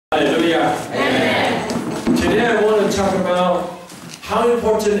Hallelujah. Amen. Today I want to talk about how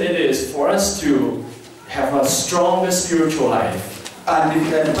important it is for us to have a stronger spiritual life.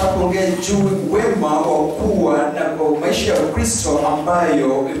 Nitakuongea juu wema wa kuwa na maisha ya Kristo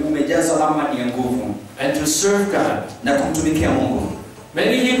ambayo umejazwa amani ya nguvu And to serve God. na kumtumikia Mungu.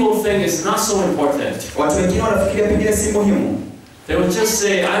 Many people think it's not so important. Watu wengine wanafikiria pengine si muhimu. They will just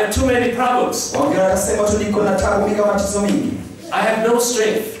say, I have too many problems. Wengine wanasema tu niko na taabu mingi, matatizo mingi. I have no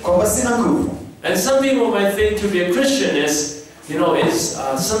strength. Kwamba sina nguvu. And some people might think to be a Christian is,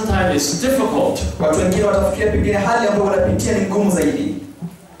 sometimes it's difficult. Watu wengine watafikiria pengine hali ambayo wanapitia ni ngumu zaidi.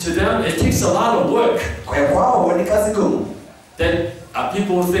 To them, it takes a lot of work. Kwa kwao ni kazi ngumu. That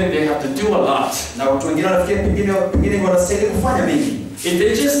people think they have to do a lot. Na watu wengine wanafikiria pengine wanastahili kufanya mengi. If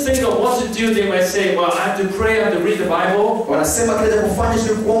they just think of what to do, they might say, well, I have to pray, I have to read the Bible. Wanasema kile cha kufanya ni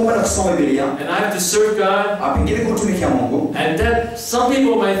kuomba na kusoma Biblia. And I have to serve God. Pengine kumtumikia Mungu. And then some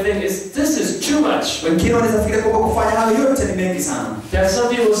people might think this is too much. Wengine wanafikiria kwamba kufanya hayo yote ni mengi sana. There are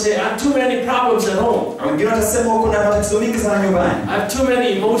some people say, I have too many problems at home. Wengine watasema kuna matatizo mengi sana nyumbani. I have too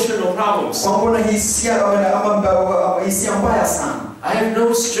many emotional problems. Kwamba na hisia mbaya sana. I have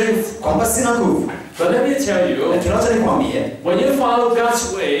no strength. Kwamba sina nguvu. But let me tell you, when you follow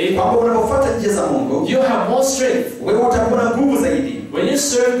God's way, you have more strength. When you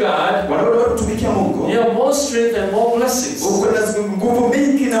serve God, you have more strength and more blessings.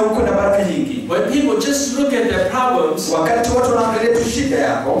 When people just look at their problems,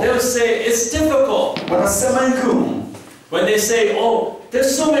 they'll say it's difficult. When they say, oh,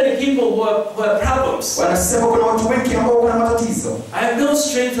 there's so many people who have problems. I have no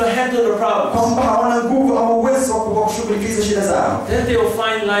strength to handle the problems. Then they will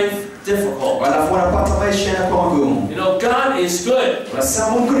find life difficult. God is good.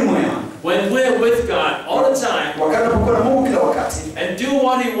 When we're with God all the time and do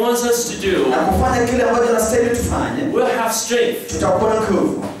what He wants us to do, we'll have strength.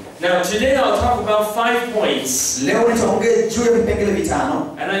 Now today I'll talk about 5 points. And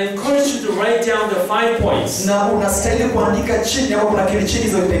I encourage you to write down the 5 points.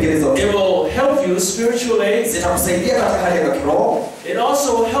 It will help you spiritually. It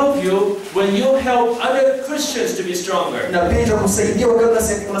also will help you when you help other Christians to be stronger.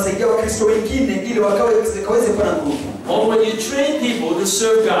 Or when you train people to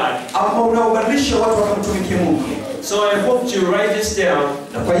serve God. So I hope you write this down.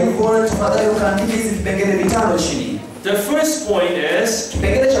 The first point is,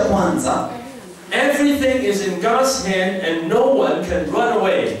 everything is in God's hand and no one can run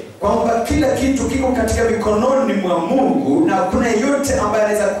away.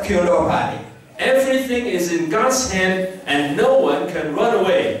 Everything is in God's hand and no one can run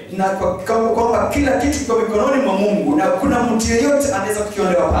away. Now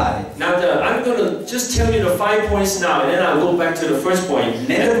I'm going to just tell you the 5 points now and then I'll go back to the first point.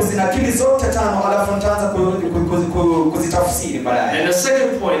 And the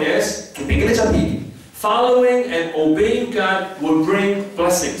second point is, following and obeying God will bring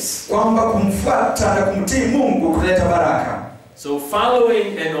blessings. So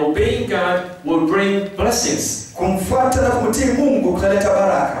following and obeying God will bring blessings. And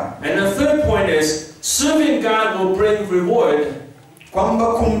the third point is, serving God will bring reward.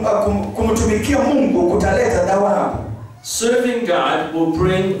 Serving God will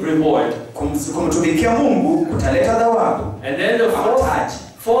bring reward. And then the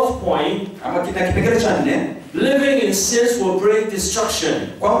fourth point, living in sins will bring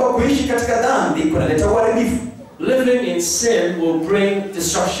destruction. Living in sin will bring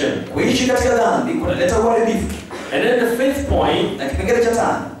destruction. And then the fifth point,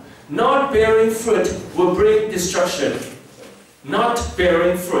 not bearing fruit will bring destruction. Not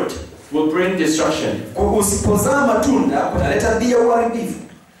bearing fruit will bring destruction.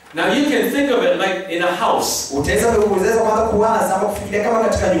 Now you can think of it like in a house. On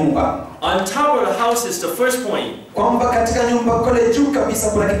top of the house is the first point.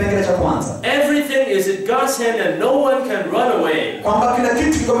 Everything is in God's hand and no one can run away.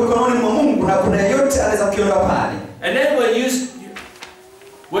 And then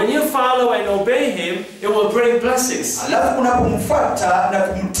when you follow and obey Him, it will bring blessings.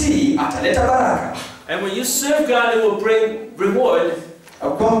 And when you serve God, it will bring reward.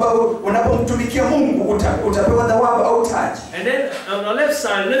 And then on the left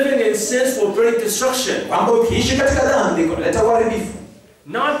side, living in sins will bring destruction.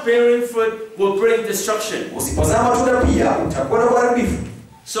 Not bearing fruit will bring destruction.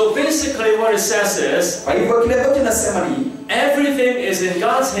 So basically what it says is, everything is in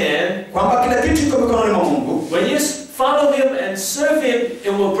God's hand. When you follow Him and serve Him,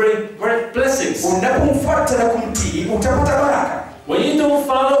 it will bring blessings. Unapomfuata na kumtii utapata baraka. When you don't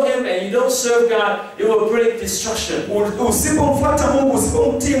follow him and you don't serve God, it will bring destruction. Usipomfuata Mungu,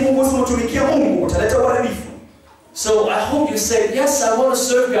 usipomtii Mungu, usipomtumikia Mungu, utaleta uharibifu. So I hope you say, yes, I want to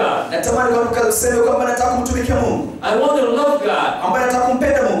serve God. Natamani kwamba useme kwamba nataka kumtumikia Mungu. I want to love God. Kwamba nataka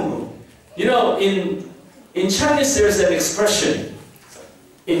kumpenda Mungu. You know, in Chinese there is an expression.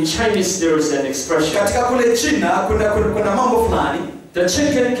 In Chinese there is an expression. Katika kule China kuna mambo fulani. The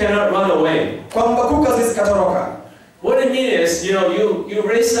chicken cannot run away. Kwamba kuku haziwezi katoroka. What it means is, you know, you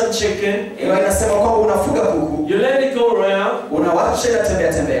raise some chicken. Inasema kwamba unafuga kuku. You let it go around. Unawaacha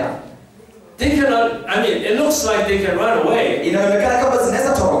tembea. They cannot, I mean, it looks like they can run away. Inaonekana kama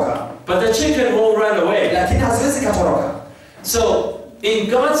zinaweza toroka. But the chicken won't run away. Lakini haziwezi katoroka. So, in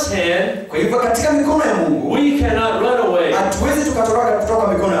God's hand, kwa hivyo katika mikono ya Mungu, we cannot run away. Hatuwezi tukatoroka kutoka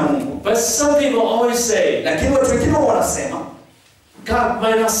mikono ya Mungu. But some people always say, lakini watu wengine wanasema, God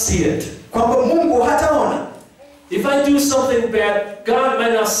might not see it. Kwamba Mungu hataona. If I do something bad, God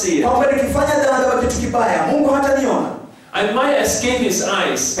might not see it. Kwamba nikifanya dhambi au kitu kibaya, Mungu hataniona. I might escape his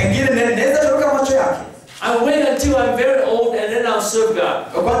eyes. Pengine naweza toroka macho yake. I'll wait until I'm very old and then I'll serve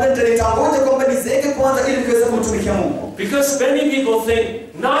God. Kwanza nitangoja kwamba nizeeke kwanza ili niweze kumtumikia Mungu. Because many people think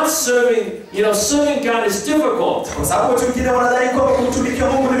not serving, you know, serving God is difficult. Kwa sababu watu wengine wanadhani kwamba kumtumikia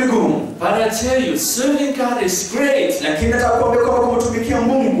Mungu ni vigumu. But I tell you, serving God is great. Lakini nataka kuambia kwamba kumtumikia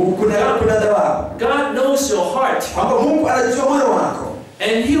Mungu kuna thawabu. God knows your heart. Kwamba Mungu anajua moyo wako.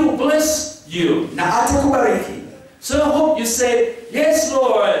 And he will bless you. Na atakubariki. So I hope you say, yes,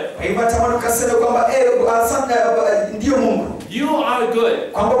 Lord. You are good.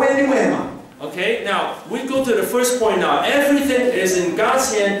 Okay, now we go to the first point now. Everything is in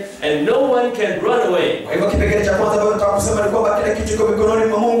God's hand and no one can run away.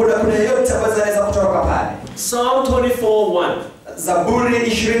 Psalm 24:1.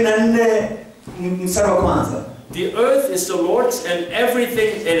 The earth is the Lord's and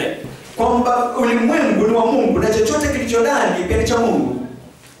everything in it. Kwamba ulimwengu ni wa Mungu na chochote kilicho ndani pia ni cha Mungu.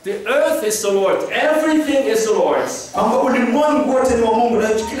 The earth is the Lord's. Everything is the Lord's. Kwamba ulimwengu wote ni wa Mungu na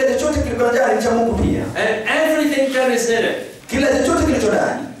kila chochote kilicho ndani ni cha Mungu pia. And everything that is in it. Kila chochote kilicho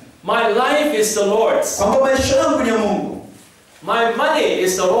ndani. My life is the Lord's. Kwamba maisha yangu ni ya Mungu. My money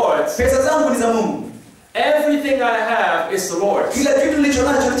is the Lord's. Pesa zangu ni za Mungu. Everything I have is the Lord's. Kila kitu nilicho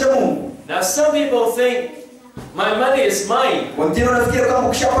nacho ni cha Mungu. Now some people think my money is mine. Wengine wanafikiri kama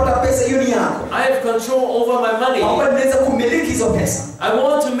ukishapata pesa hiyo ni yako. I have control over my money. Kwamba naweza kumiliki hizo pesa. I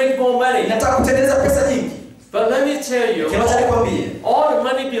want to make more money. Nataka kutengeneza pesa nyingi. But let me tell you, all the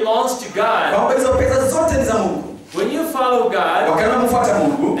money belongs to God. Kwamba hizo pesa zote ni za Mungu. When you follow God ukamfuata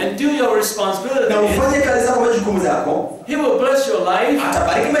Mungu and do your responsibilities, na ufanye kazi zako, majukumu zako, He will bless your life.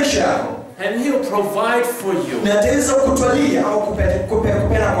 Atabariki maisha yako. And He will provide for you. Na ataweza kutwalia au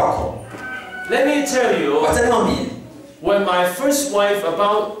kupena kwako. Let me tell you, when my first wife,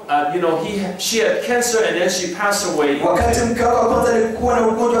 she had cancer and then she passed away.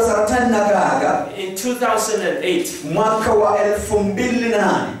 In 2008.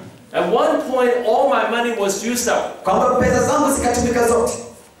 At one point, all my money was used up.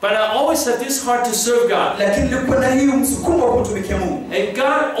 But I always had this heart to serve God. And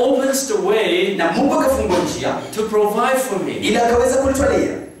God opens the way to provide for me.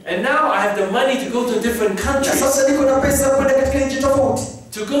 And now I have the money to go to different countries,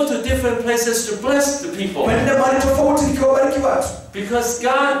 to go to different places to bless the people. Because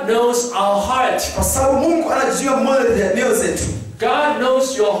God knows our heart. God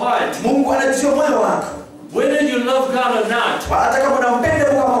knows your heart. Whether you love God or not,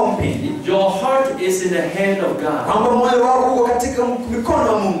 your heart is in the hand of God.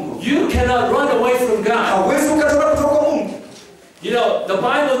 You cannot run away from God. You know, the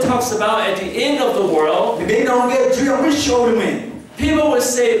Bible talks about at the end of the world, people will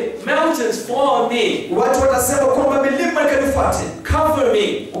say, mountains fall on me, cover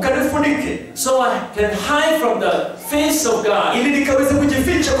me, so I can hide from the face of God.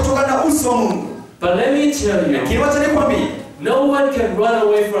 But let me tell you, no one can run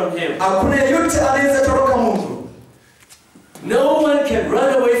away from Him. No one can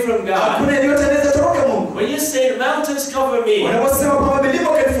run away from God. When you say the mountains cover me,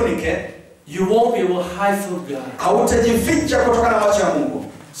 you won't be able to hide from God.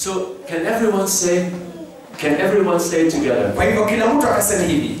 So can everyone say together?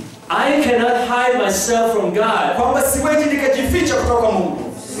 I cannot hide myself from God.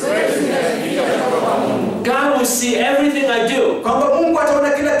 God will see everything I do.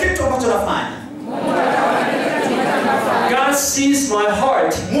 God sees my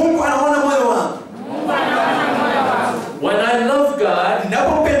heart. When I love God,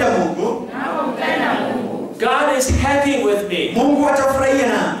 happy with me. Mungu atafurahia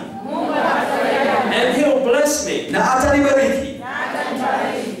nami. And He'll bless me. Na atanibariki.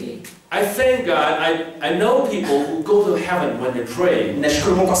 I thank God. I know people who go to heaven when they pray.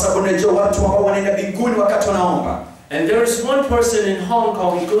 Nashukuru Mungu kwa sababu najua watu ambao wanaenda mbinguni wakati wanaomba. And there is one person in Hong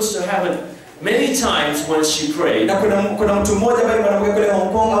Kong who goes to heaven many times when she prayed. Na kuna mtu mmoja ambaye mwanamke kule Hong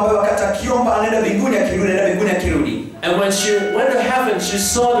Kong ambaye wakati akiomba anaenda mbinguni akirudi. And when she went to heaven, she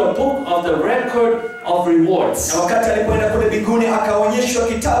saw the book of the record of rewards. Na wakati alipoenda kule mbinguni akaonyeshwa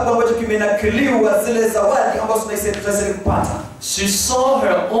kitabu ambacho kimenakiliwa zile zawadi ambazo tunastahili kupata. She saw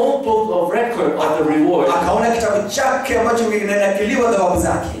her own book of record of the reward. Akaona kitabu chake ambacho kimenakiliwa thawabu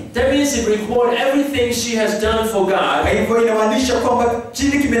zake. That means it records everything she has done for God. Hivyo inamaanisha kwamba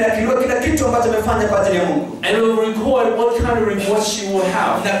chini kimenakiliwa kila kitu ambacho amefanya kwa ajili ya Mungu. And it will record what kind of reward she will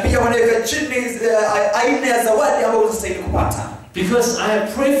have. Na pia wanaweka chini aina ya zawadi ambazo tunastahili kupata. Because I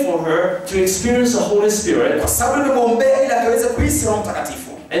have prayed for her to experience the Holy Spirit. Kwa sababu nimemwombea ili akaweze kuhisi Roho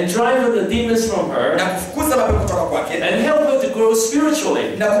Mtakatifu. And drive the demons from her. Na kufukuza mapepo kutoka kwake. And help her to grow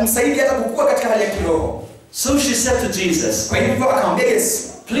spiritually. Na kumsaidia hata kukua katika hali ya kiroho. So she said to Jesus, kwa hivyo akamwambia Yesu,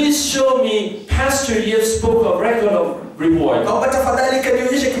 please show me Pastor Yip's book of record of reward. Naomba tafadhali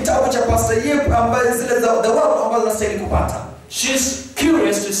kanionyeshe kitabu cha Pastor Yip ambazo zile thawabu ambazo nastahili kupata. She's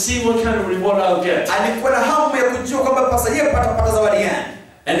curious to see what kind of reward I'll get. Alikuwa na hamu ya kujua kwamba Pastor Yip atapata zawadi gani.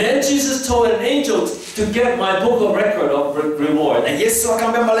 And then Jesus told an angel to get my book of record of reward. Na Yesu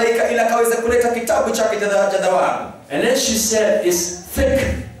akamwambia malaika ili akaweze kuleta kitabu chake cha thawabu. And then she said, it's thick.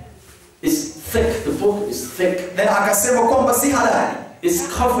 It's thick. The book is thick. Then akasema kwamba si halali. It's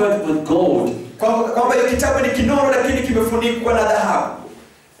covered with gold. Kwamba hiyo kitabu ni kinono lakini kimefunikwa na dhahabu.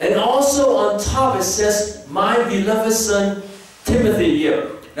 And also on top it says, my beloved son Timothy Yip.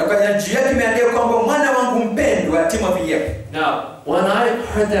 Na kwa juu yake imeandikwa kwamba mwana wangu mpendwa Timothy Yip. Now, when I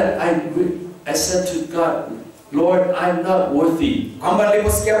heard that, I said to God, Lord, I'm not worthy. Kwamba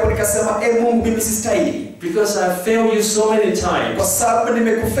niliposikia hapo nikasema, Mungu mimi sistahili. Because I failed you so many times. Kwa sababu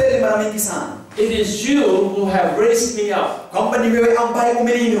nimekufeli mara mingi sana. It is you who have raised me up. Kwamba ni wewe ambaye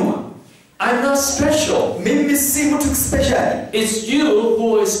umeniinua. I'm not special. Mimi si mtu special. It's you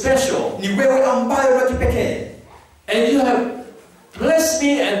who is special. Ni wewe ambaye una kipekee. And you have blessed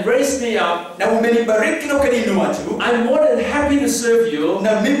me and raised me up. Na umenibariki na ukaniinua tu. I'm more than happy to serve you.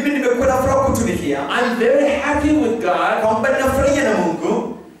 Na mimi nimekuwa na furaha kutumikia. I'm very happy with God. Kwamba ninafurahia na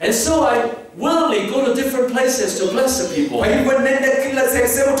Mungu. And so I willingly go to different places to bless the people. Kwa hivyo nenda kila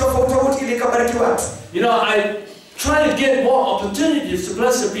sehemu tofauti ili kubariki watu. You know, I try to get more opportunities to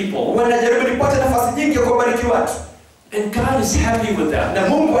bless the people. Wanajaribu nipate nafasi nyingi ya kubariki watu. And God is happy with that. Na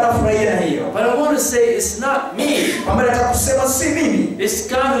Mungu anafurahia na hiyo. But I want to say it's not me. Kwamba nataka kusema si mimi. It's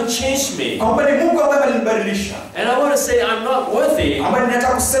God who changed me. Kwamba ni Mungu ambaye alinibadilisha. And I want to say I'm not worthy. Kwamba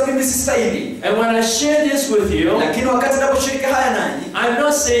nataka kusema mimi sistahili. And when I share this with you, lakini wakati ninaposhiriki haya nanyi, I'm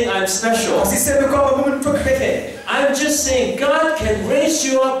not saying I'm special. Sisemi kwamba mimi ni mtu pekee. I'm just saying God can raise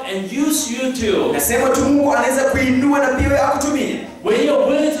you up and use you too. Nasema tu Mungu anaweza kuinua na pia akutumie. When you're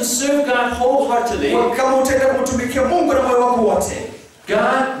willing to serve God wholeheartedly, kama utaenda kumtumikia Mungu na moyo wako wote,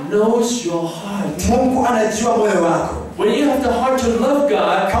 God knows your heart. Mungu anajua moyo wako. When you have the heart to love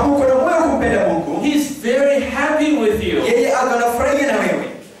God, kama uko na moyo kumpenda Mungu, He's very happy with you. Yeye anafurahia na wewe.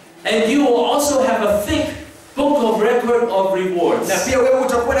 And you will also have a thick book of record of rewards. Na pia wewe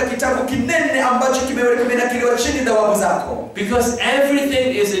utakuwa na kitabu kinene ambacho kimenakiliwa chini thawabu zako. Because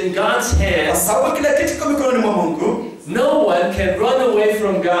everything is in God's hands. Sababu kila kitu kiko mikononi mwa Mungu. No one can run away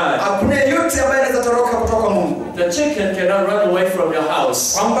from God. Hakuna yeyote ambaye anaweza toroka kutoka Mungu. The chicken cannot run away from your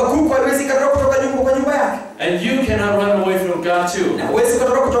house. Kwamba kuku hawezi kutoroka kutoka kwa nyumba yake. And you cannot run away from God too. Na huwezi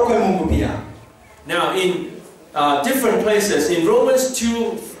kutoroka kutoka kwa Mungu pia. Now in different places, in Romans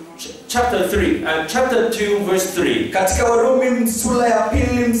 2 chapter 2 verse 3. Katika Warumi sura ya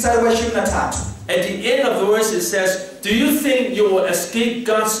 2 mstari wa 23. At the end of the verse it says, do you think you will escape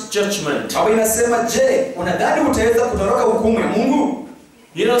God's judgment? Hapo inasema, je, unadhani utaweza kutoroka hukumu ya Mungu?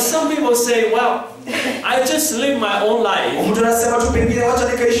 You know, some people say, well, I just live my own life. Mtu anasema tu pengine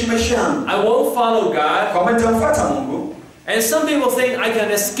wacha nikaishi maisha yangu. I won't follow God. Kwamba nitamfuata Mungu. And some people think I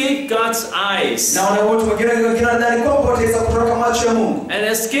can escape God's eyes. Na watu wengine wanadhani kwamba wataweza kutoroka macho ya Mungu. And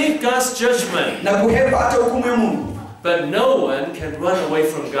escape God's judgment. Na kuhepa hata hukumu ya Mungu. But no one can run away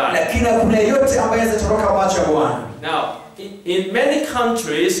from God. Lakini hakuna yeyote ambaye anaweza toroka macho ya Bwana. Now, in many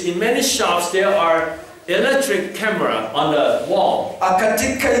countries, in many shops, there are electric camera on the wall.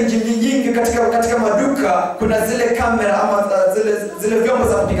 Katika nchi nyingi katika maduka kuna zile kamera ama zile vyombo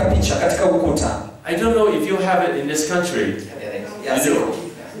za kupiga picha katika ukuta. I don't know if you have it in this country. You do.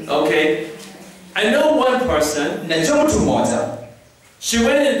 Okay. I know one person. Najua mtu mmoja. She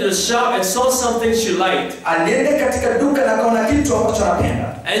went into the shop and saw something she liked. Alienda katika duka na akaona kitu ambacho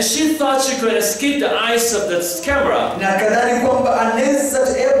anapenda. And she thought she could escape the eyes of the camera. Na kadhani kwamba anaweza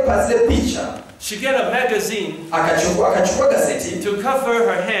kuepa zile picha. She got a magazine akachukua gazeti to cover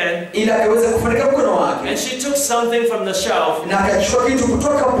her hand, ili aweze kufunika mkono wake. And she took something from the shelf na akachukua kitu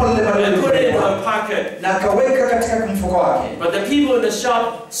kutoka pale and put it in her pocket. Na akaweka katika mfuko wake. But the people in the shop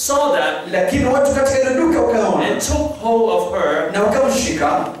saw that, lakini watu katika ile duka wakaona and took hold of her na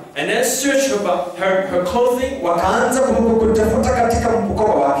wakamshika and then searched her clothing, wakaanza kutafuta katika mfuko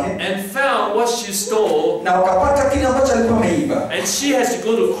wake and found what she stole, na wakapata kile ambacho alikuwa ameiba. And she has to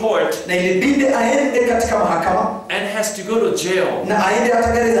go to court, na ilibidi aende katika mahakama, and has to go to jail, na aende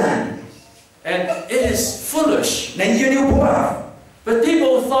hata gerezani. And it is foolish. Na hiyo ni upumbavu. But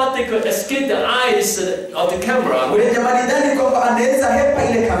people thought they could escape the eyes of the camera. Wale jamaa walidhani kwamba anaweza hepa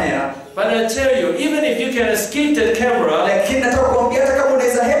ile kamera. But I tell you, even if you can escape the camera, lakini nataka kuambia hata kama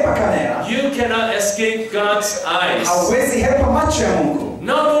unaweza hepa kamera, you cannot escape God's eyes. Hauwezi hepa macho ya Mungu.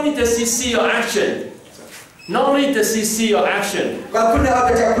 Not only does He see your action, not only does He see your action, hakuna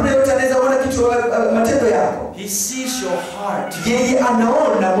yote anaweza kuona kitu matendo yako. He sees your heart. Yeye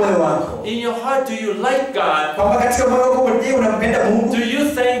anaona moyo wako. In your heart, do you like God? Kwamba katika moyo wako je, unampenda Mungu? Do you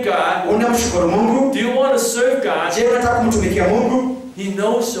thank God? Unamshukuru Mungu? Do you want to serve God? Je, unataka kumtumikia Mungu? He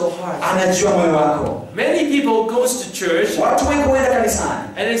knows your heart. Anajua moyo wako. Many people goes to church, watu wengi huenda kanisani,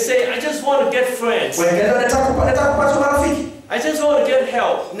 and they say, I just want to get friends. Nataka kupata marafiki. I just want to get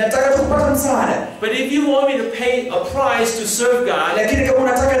help. Nataka kupata msaada. But if you want me to pay a price to serve God, lakini kama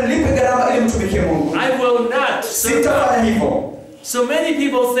unataka nilipe gharama ili mtumikie Mungu, I will not serve God. Sitafanya hivyo. So many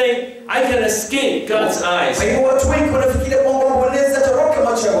people think I can escape God's eyes. Kwa hivyo watu wengi wanafikiria kwamba wanaweza toroka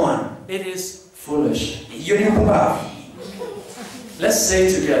macho ya Bwana. It is foolish. Hiyo ni upumbavu. Let's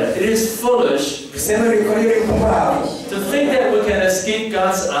say together, it is foolish to think that we can escape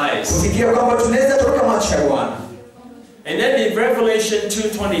God's eyes. And then in Revelation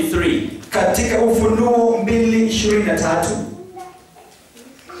 2:23,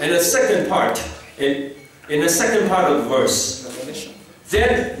 in the second part, in the second part of the verse,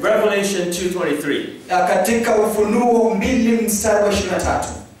 then Revelation 2:23.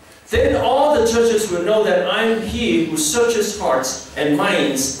 Then all the churches will know that I am He who searches hearts and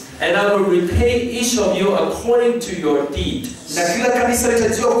minds, and I will repay each of you according to your deed. Na kila kanisa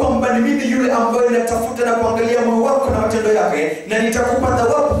litajua kwamba ni mimi yule ambaye natafuta na kuangalia moyo wako na matendo yako, na nitakupa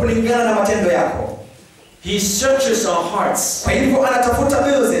thawabu kulingana na matendo yako. He searches our hearts. Kwa hivyo anatafuta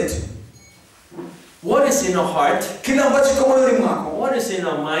mioyo zetu. What is in our heart? Kila ambacho kiko moyoni mwako. What is in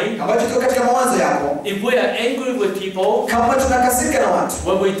our mind? Ambacho kiko katika mawazo yako. If we are angry with people, kama tunakasirika na watu.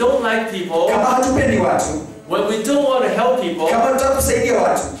 When we don't like people, kama hatupendi watu. When we don't want to help people, kama tunataka kusaidia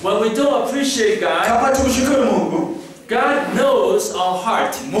watu. When we don't appreciate God, kama tumshukuru Mungu. God knows our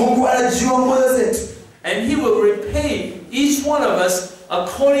heart. Mungu anajua moyo zetu. And He will repay each one of us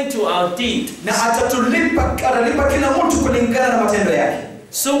according to our deed. Na atatulipa kila mtu kulingana na matendo yake.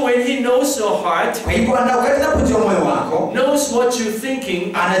 So when He knows your heart, knows what you're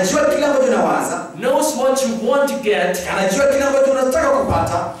thinking, knows what you want to get,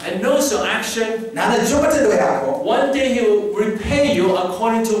 and knows your action, one day He will repay you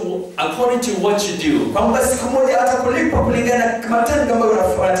according to what you do.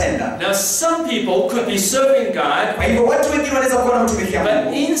 Now some people could be serving God, but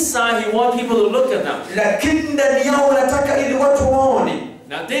inside He wants people to look at them.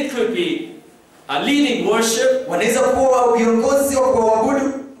 Now they could be leading worship, but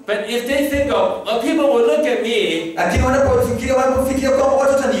if they think of people will look at me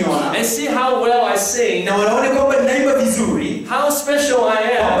and see how well I sing, how special I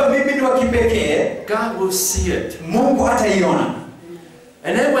am, God will see it.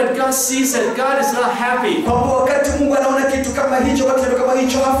 And then when God sees it, God is not happy.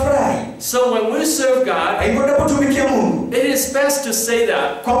 So when we serve God, it is best to say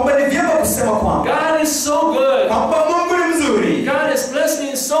that God is so good. God has blessed me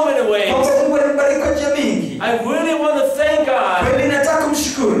in so many ways. I really want to thank God. I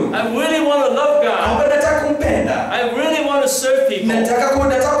really want to love God. I really want to serve people.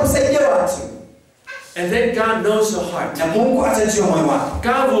 And then God knows your heart. God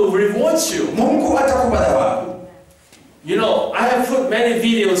will reward you. You know, I have put many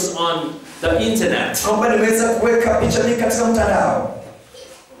videos on the internet.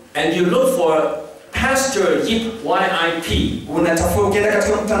 And you look for Pastor Yip, YIP.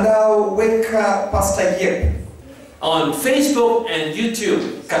 On Facebook and YouTube.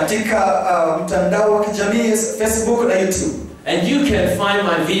 And you can find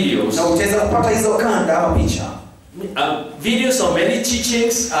my videos. videos or many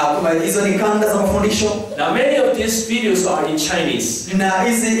teachings. Hizo ni kanda za mafundisho. Now many of these videos are in Chinese. Na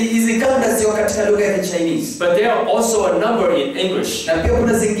hizi kanda sio katika lugha ya Chinese. But there are also a number in English. Na pia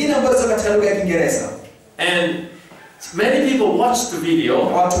kuna zingine ambazo katika lugha ya Kiingereza. And many people watch the video.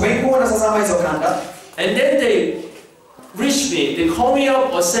 Watu wengi wanatazama hizo kanda. And then they reach me. They call me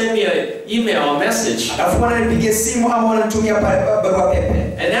up or send me an email or message. Alafu wananipigia simu ama wananitumia barua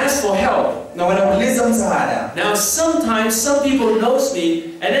pepe. And ask for help. Na wanauliza msaada. Now sometimes some people knows me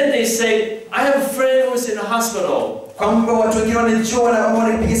and then they say, I have a friend who's in the hospital. Kwamba watu wengine wanajua na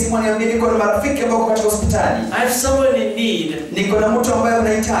wanapigia simu wananiambia niko na marafiki ambao katika hospitali. I have someone in need. Niko na mtu ambaye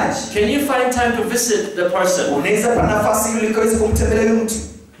unahitaji. Can you find time to visit the person? Unaweza pata nafasi ili ukaweze kumtembelea yule mtu.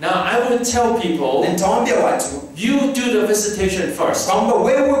 Now I would tell people, nitawaambia watu, you do the visitation first. Kwamba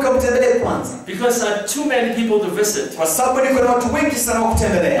wewe ukamtembelee kwanza. Because I have too many people to visit. Kwa sababu niko na watu wengi sana wa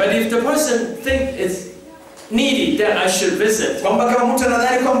kutembelea. But if the person think it's needy that I should visit, kwamba kama mtu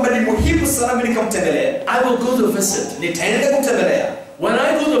anadhani kwamba ni muhimu sana mimi nikamtembelee, I will go to visit. Nitaenda kumtembelea. When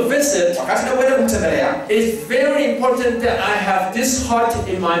I go to visit, wakati nakwenda kumtembelea, it's very important that I have this heart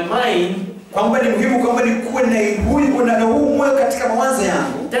in my mind. Kwamba ni muhimu kwamba nikuwe na huu moyo katika mawazo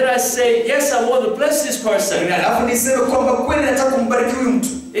yangu. That I say, yes, I want to bless this person. Alafu niseme kwamba kweli nataka kumbariki huyu mtu.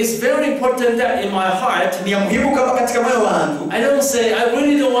 It's very important that in my heart, ni muhimu kama katika moyo wangu, I don't say I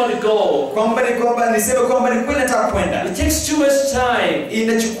really don't want to go. Kwamba niseme kwamba ni kweli nataka kwenda. It takes too much time.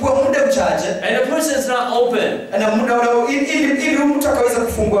 Inachukua muda mchache. And the person is not open. Na muda ili mtu akaweza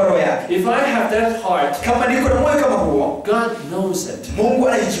kufungua roho yake. If I have that heart, kama niko na moyo kama huo, God knows it. Mungu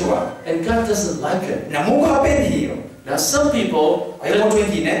anajua. And God doesn't like it. Na Mungu hapendi hiyo. Now some people,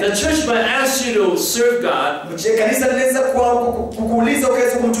 the church might ask you to serve God. Kanisa linaweza kukuuliza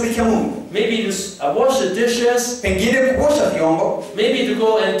ukaweza kumtumikia Mungu. Maybe to wash the dishes. Pengine kuosha vyombo. Maybe to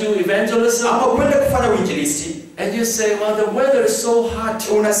go and do evangelism. Ama kwenda kufanya uinjilisti. And you say, well, the weather is so hot.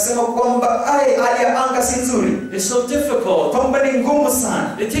 Unasema kwamba hali ya anga si nzuri. It's so difficult. Kwamba ni ngumu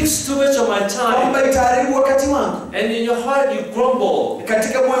sana. It takes too much of my time. Kwamba itaharibu wakati wangu. And in your heart you grumble.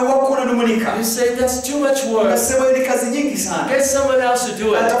 Katika moyo wako unanung'unika. You say that's too much work. Unasema ni kazi nyingi sana. Get someone else to do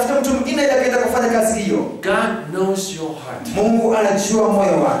it. Atafuta mtu mwingine ili akaenda kufanya kazi hiyo. God knows your heart. Mungu anajua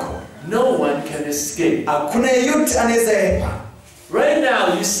moyo wako. No one can escape. Hakuna yeyote anaweza epa. Right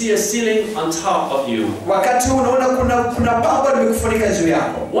now you see a ceiling on top of you. Wakati unaona kuna pamba limekufunika juu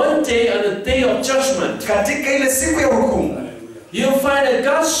yako. One day on the day of judgment, katika ile siku ya hukumu, you'll find that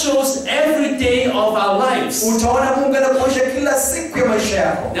God shows every day of our lives. Utaona Mungu anakuonyesha kila siku ya maisha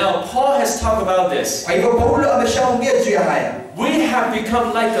yako. Now Paul has talked about this. Kwa hivyo Paulo ameshaongea juu ya haya. We have become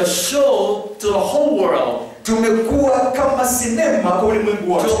like a show to the whole world. Tumekuwa kama sinema kwa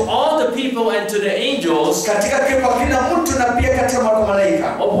ulimwengu wote. To all the people and to the angels. Katika kwa kila mtu na pia katika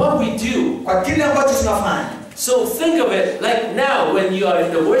malaika. Of what we do. Kwa kile ambacho tunafanya. So think of it like now when you are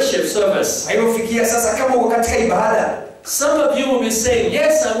in the worship service. Hayo fikia sasa kama uko katika ibada. Some of you will be saying,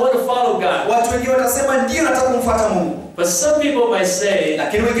 yes, I want to follow God. Watu wengine watasema ndio nataka kumfuata Mungu. But some people might say,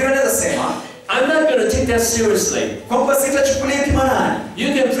 lakini wengine wanaweza sema, I'm not going to take that seriously. Kwamba sitachukulia kimanani. You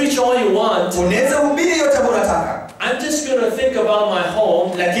can preach all you want. Unaweza hubiri yote unataka. I'm just going to think about my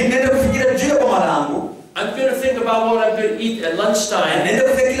home. Lakini nenda kufikiria juu ya boma langu. I'm going to think about what I'm going to eat at lunchtime. Nenda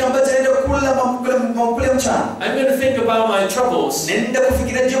kufikiria kile ambacho naenda kula makula mchana. I'm going to think about my troubles. Nenda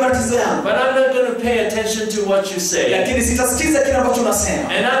kufikiria juu ya matatizo yangu. But I'm not going to pay attention to what you say. Lakini sitasikiza kile ambacho unasema.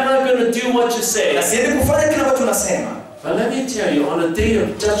 And I'm not going to do what you say. Na siende kufanya kile ambacho unasema. But let me tell you, on the day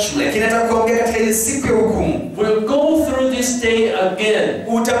of judgment, lakini nataka kuongea katika ile siku ya hukumu. We'll go through this day again.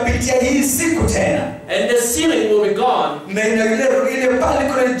 Utapitia hii siku tena. And the ceiling will be gone. Na ile pale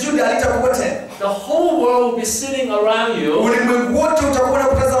kuna Juda halitakuwa tena. The whole world will be sitting around you. Ulimwengu wote utakuwa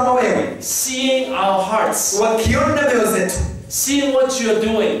unakutazama wewe. Seeing our hearts. Wakiona mioyo zetu. Seeing what you are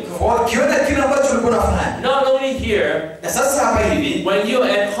doing. Wakiona kile ambacho ulikuwa unafanya. Not only here. Na sasa hapa hivi. When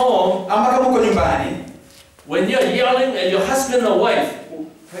you're at home. Ama kama uko nyumbani. When you're yelling at your husband or wife.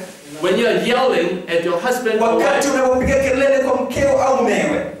 When you're yelling at your husband or wife. Wakati unapopiga kelele kwa mkeo au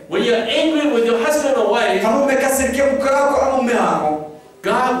mumewe. When you're angry with your husband or wife. Kama umekasirikia mkeo wako au mume wako.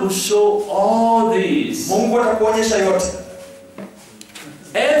 God will show all these. Mungu atakuonyesha yote.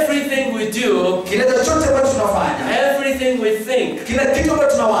 Everything we do, kile chochote ambacho tunafanya, everything we think, kila kitu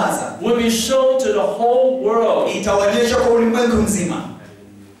ambacho tunawaza, will be shown to the whole world. Itaonyeshwa kwa ulimwengu mzima.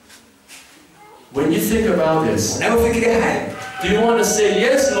 When you think about this, unapofikiria haya, do you want to say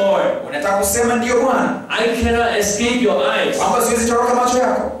yes, Lord? Unataka kusema ndio Bwana? I cannot escape your eyes. Kwamba siwezi toroka macho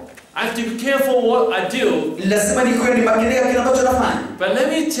yako. I have to be careful what I do. Lazima nikuwe ni makini kile ambacho nafanya. But let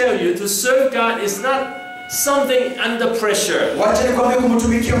me tell you, to serve God is not something under pressure. Wacha nikwambie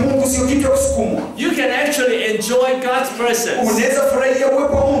kumtumikia Mungu sio kitu cha kusukumwa. You can actually enjoy God's presence. Unaweza furahia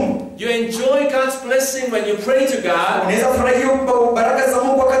uwepo wa Mungu. You enjoy God's blessing when you pray to God. Unaweza furahia baraka za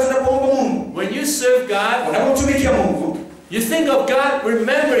Mungu wakati unapoomba Mungu. When you serve God, unapomtumikia Mungu, you think of God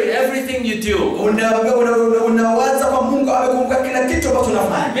remembering everything you do. Unawaza kwa Mungu amekumbuka kila kitu ambacho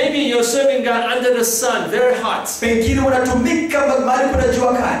unafanya. Maybe you're serving God under the sun, very hot. Pengine unatumika mahali kuna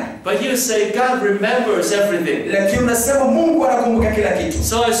jua kali. But you say God remembers everything. Lakini unasema Mungu anakumbuka kila kitu.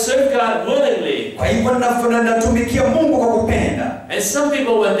 So I serve God willingly. Kwa hivyo natumikia Mungu kwa kupenda. And some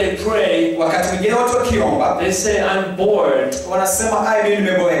people when they pray, wakati mwingine watu wakiomba, they say I'm bored. Wanasema mimi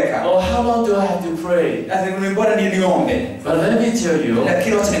nimeboeka. Oh, how long do I have to pray? Ni bora niombe. But let me tell you,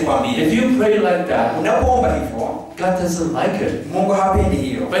 lakini wacha nikwambie, if you pray like that, unapoomba hivyo, God doesn't like it. Mungu hapendi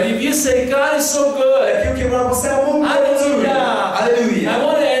hiyo. But if you say God is so good, lakini unaposema Mungu hallelujah, hallelujah, I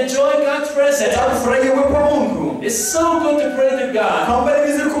want to enjoy God's presence. Furahia uwepo wa Mungu. It's so good to pray to God. Kwamba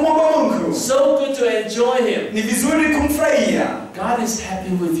ni vizuri kumwomba Mungu. So good to enjoy Him. Ni vizuri kumfurahia. God is happy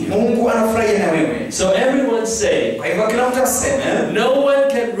with you. Mungu anafurahia na wewe. So everyone say, kwa hivyo kila mtu aseme, no one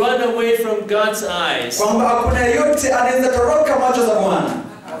can run away from God's eyes. Kwamba hakuna yote anaweza toroka macho za Bwana.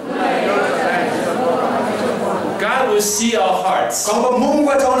 God will see our hearts. Kwamba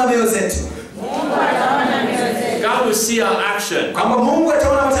Mungu ataona mioyo zetu. God will see our action. Kwamba Mungu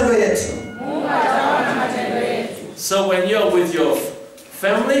ataona matendo yetu. So when you're with your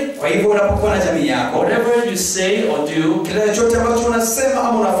family, kwa hivyo unapokuwa na jamii yako, whatever you say or do, kila chochote ambacho unasema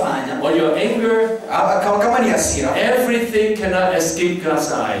ama unafanya, or your anger, kama ni hasira, everything cannot escape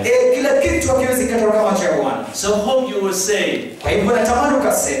God's eyes. Kila kitu hakiwezi kutoroka macho ya Bwana. So hope you will say, kwa hivyo natamani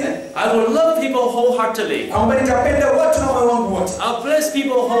ukaseme, I will love people wholeheartedly. Kwamba nitapenda watu na moyo wangu wote. I'll bless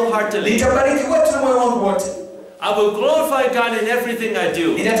people wholeheartedly. Nitabariki watu na moyo wangu wote. I will glorify God in everything I do.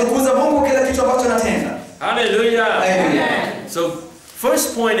 Nitatukuza Mungu kila kitu ambacho natenda. Hallelujah. Amen. So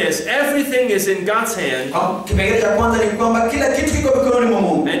first point is everything is in God's hand. Kipengele cha kwanza ni kwamba kila kitu kiko mikononi mwa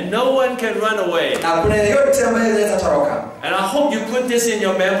Mungu. And no one can run away. Na hakuna yeyote ambaye anaweza toroka. And I hope you put this in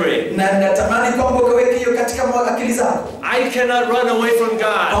your memory. Na natamani kwamba ukaweke hiyo katika akili zako. I cannot run away from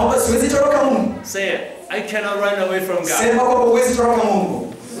God. Kwamba siwezi toroka Mungu. Say it. I cannot run away from God. Sema kwamba huwezi toroka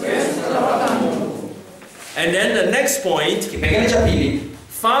Mungu. And then the next point, kipengele cha pili,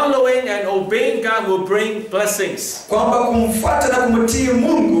 following and obeying God will bring blessings. Kwamba kumfuata na kumtii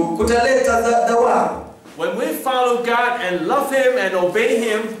Mungu kutaleta thawabu. When we follow God and love Him and obey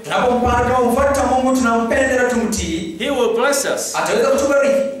Him, tunapomfuata Mungu tunampenda na tumtii, He will bless us. Ataweza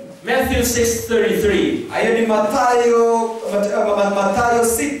kutubariki. Matthew 6:33. Hayo ni Mathayo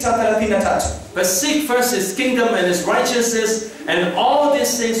 6:33. But seek first His kingdom and His righteousness, and all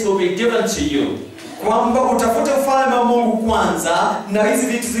these things will be given to you. Kwamba utafute ufalme wa Mungu kwanza na hizi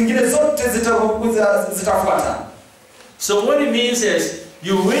vitu zingine zote zitafuata. So what it means is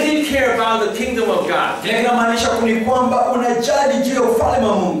you really care about the kingdom of God. Kile kinamaanisha ni kwamba unajali juu ya ufalme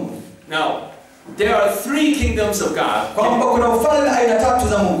wa Mungu. Now, there are 3 kingdoms of God. Kwamba kuna ufalme aina 3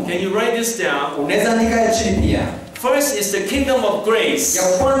 za Mungu. Can you write this down? Unaweza andika ya chini pia. First is the kingdom of grace. Ya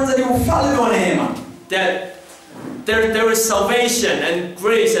kwanza ni ufalme wa neema. That there is salvation and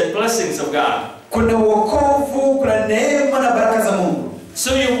grace and blessings of God. Kuna wokovu, kuna neema na baraka za Mungu.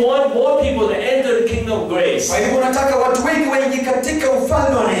 So you want more people to enter the kingdom of grace. Kwa hivyo unataka watu wengi waingie katika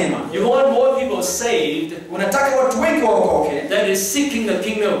ufalme wa neema. You want more people saved. Unataka watu wengi waokoke. That is seeking the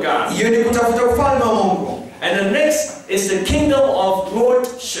kingdom of God. Hiyo ni kutafuta ufalme wa Mungu. And the next is the kingdom of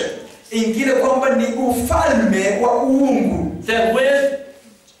lordship. Ingine kwamba ni ufalme wa uungu. That when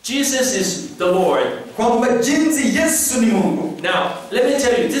Jesus is the Lord, kwamba jinsi Yesu ni Mungu. Now, let me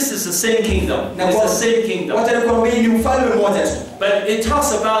tell you, this is the same kingdom. It's the same kingdom. But it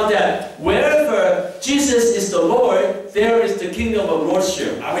talks about that wherever Jesus is the Lord, there is the kingdom of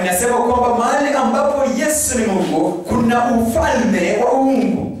lordship. Inasema kwamba mahali ambapo Yesu ni Mungu, kuna ufalme wa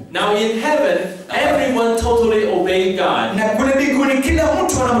uungu. Now in heaven, everyone totally obey God. Na kule mbinguni kila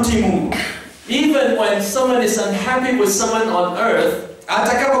mtu anamtii Mungu. Even when someone is unhappy with someone on earth,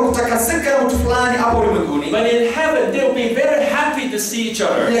 but in heaven they will be very happy to see each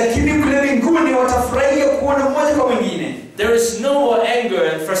other. There is no more anger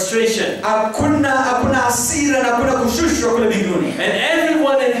and frustration. And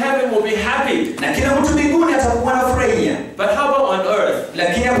everyone in heaven will be happy. But how about on earth?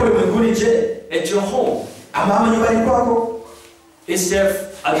 At your home?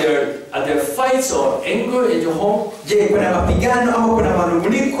 Are there fights or anger in your home?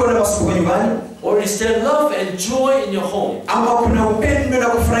 Or is there love and joy in your home?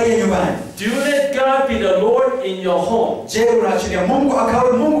 Do you let God be the Lord in your home?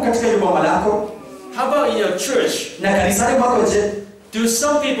 How about in your church? Na kanisani mwako je? Do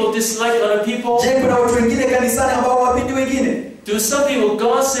some people dislike other people? Je, kuna watu wengine kanisani ambao hawapendi wengine? Do some people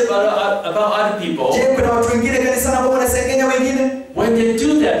gossip about other people? Je, kuna watu wengine kanisani ambao wanasengenya wengine? When they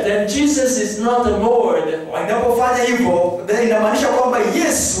do that, then Jesus is not the Lord. Wanapofanya hivyo, inamaanisha kwamba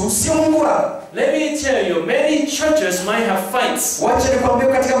Yesu sio Mungu wao. Let me tell you, many churches might have fights. Wacha nikwambie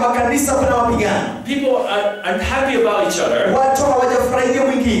katika makanisa kuna mapigano. People are unhappy about each other. Watu hawajafurahia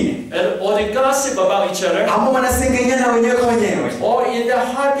mwingine. Or they gossip about each other. Ama wanasengenyana wenyewe kwa wenyewe. Or in their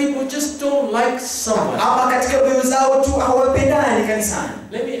heart, people just don't like someone. Ama katika mioyo zao tu hawapendani kanisani.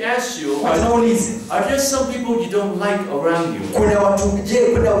 Let me ask you, are there some people you don't like around you?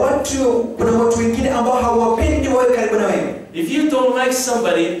 Kuna watu wengine ambao hawapendi wawe karibu na wewe. If you don't like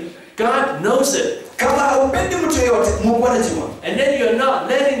somebody, God knows it. Kama haupendi mtu yeyote, Mungu anajua. And then you're not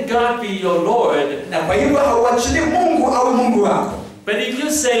letting God be your Lord. Na kwa hivyo hauachili Mungu awe Mungu wako. But if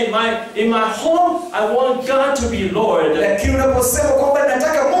you say, in my home, I want God to be Lord. Lakini unaposema kwamba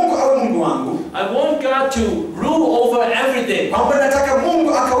nataka Mungu awe Mungu wangu, I want God to rule over everything. Kwamba nataka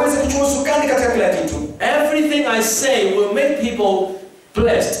Mungu akaweze kuchukua usukani katika kila kitu. Everything I say will make people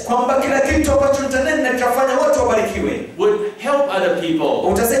blessed. Kwamba kila kitu ambacho nitanena kitafanya watu wabarikiwe. Would help other people.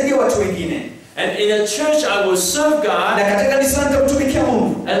 Utasaidia watu wengine. And in a church I will serve God. Na katika kanisa nitamtumikia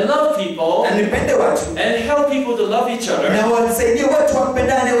Mungu. And love people. Na nipende watu. And help people to love each other. Na wasaidie watu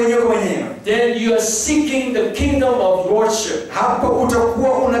wapendane wenyewe kwa wenyewe. Then you are seeking the kingdom of lordship. Hapo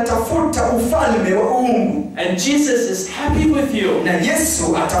utakuwa unatafuta ufalme wa Mungu. And Jesus is happy with you. Na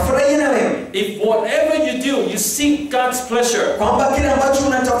Yesu atafurahia na wewe. If whatever you do, you seek God's pleasure. Kwamba kile ambacho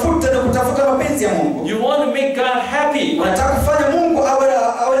unatafuta na kutafuta mapenzi ya Mungu. You want to make God happy. Unataka kufanya Mungu awe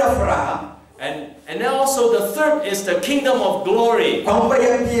na furaha. And then also the third is the kingdom of glory. Kwamba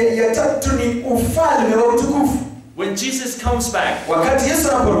ya tatu ni ufalme wa utukufu. When Jesus comes back. Wakati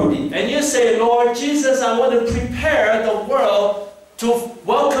Yesu anaporudi. And you say, Lord Jesus, I want to prepare the world to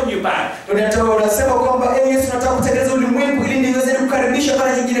welcome you back. Unasema kwamba Yesu nataka kutengeneza ulimwengu ili niweze kukaribisha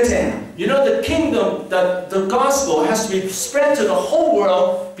mara nyingine tena. You know the kingdom, the gospel has to be spread to the whole world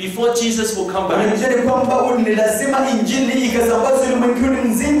before Jesus will come back. Unajua kwamba ni lazima injili ikasambazwe ulimwenguni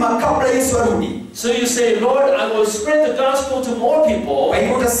mzima kabla Yesu arudi. So you say, Lord, I will spread the gospel to more people. Kwa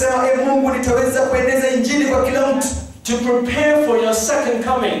hiyo utasema, Mungu nitaweza kueneza injili kwa kila mtu. To prepare for your second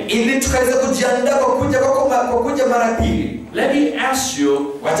coming. Ili tukaweza kujiandaa kwa kuja mara pili. Let me ask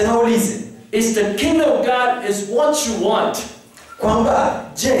you, wacha naulize, is the kingdom of God is what you want? Kwamba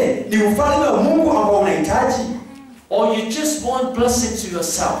je, ni ufalme wa Mungu ambao unahitaji? Or you just want blessings to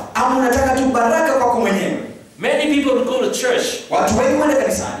yourself? Ama unataka tu baraka kwako mwenyewe? Many people go to church. Watu wengi wanaenda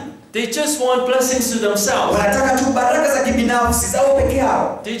kanisani. They just want blessings to themselves. Wanataka tu baraka za kibinafsi zao peke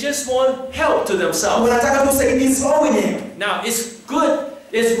yao. They just want help to themselves. Wanataka tu usaidizi wao wenyewe. Now, it's good,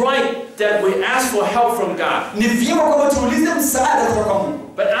 it's right that we ask for help from God. Ni vyema kwamba tuulize msaada kutoka Mungu.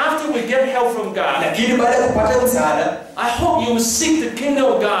 But after we get help from God, lakini baada ya kupata msaada, I hope you will seek the kingdom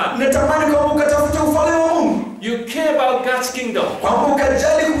of God. Natamani kwamba ukatafuta ufalme wa Mungu. You care about God's kingdom. Kwamba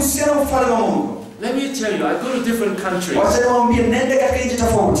ukajali kuhusiana na ufalme wa Mungu. Let me tell you, I go to different countries.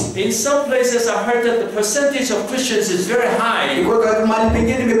 In some places I heard that the percentage of Christians is very high.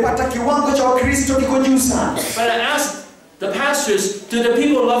 But I asked the pastors, do the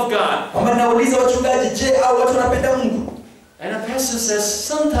people love God? And the pastor says,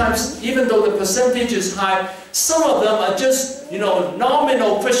 sometimes, even though the percentage is high, some of them are just,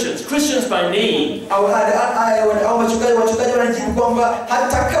 nominal Christians, Christians by name.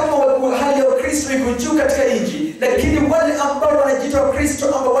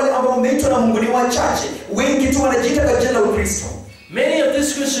 Many of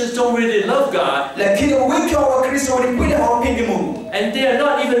these Christians don't really love God. And they are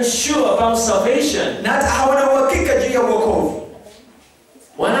not even sure about salvation.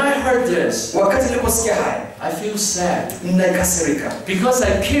 When I heard this, I feel sad. Because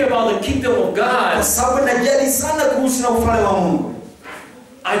I care about the kingdom of God.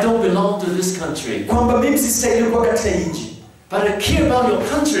 I don't belong to this country. But I care about your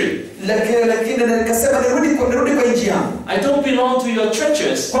country. I don't belong to your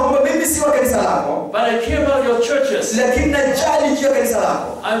churches. But I care about your churches.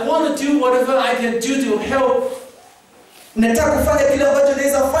 I want to do whatever I can do to help.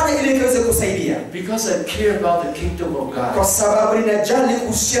 Because I care about the kingdom of God.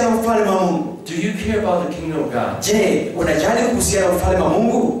 Do you care about the kingdom of God?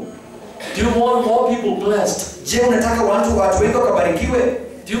 Do you want more people blessed? Do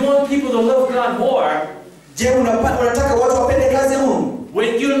you want people to love God more?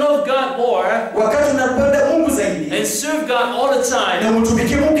 When you love God more and serve God all the time,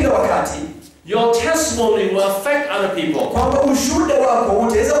 Your testimony will affect other people. kwamba ushuhuda wako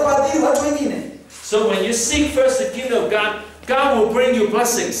utaweza kuathiri watu wengine. So when you seek first the kingdom of God, God will bring you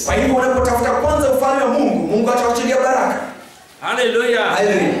blessings. Kwa hivyo unapotafuta kwanza ufalme wa Mungu, Mungu atakuchilia baraka. Hallelujah.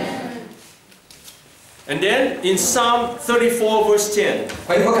 Hallelujah. And then in Psalm 34 verse 10.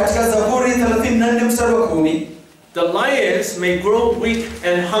 Kwa hivyo katika Zaburi 34 mstari wa 10, the lions may grow weak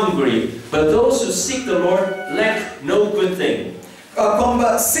and hungry, but those who seek the Lord lack no good thing.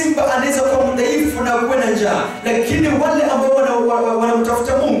 Kwamba simba anaweza kuwa mdhaifu na kuwa na njaa, lakini wale ambao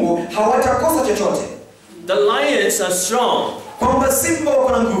wanamtafuta Mungu hawatakosa chochote. The lions are strong. Kwamba simba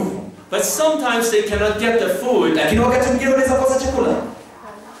wako na nguvu, but sometimes they cannot get the food. Lakini wakati mwingine wanaweza kosa chakula.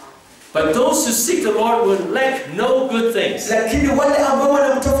 But those who seek the Lord will lack no good things. Lakini wale ambao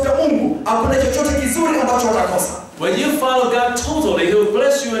wanamtafuta Mungu hakuna chochote kizuri ambacho watakosa. When you follow God totally, He will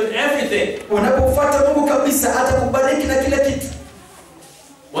bless you in everything. Unapofuata Mungu kabisa, atakubariki na kila kitu.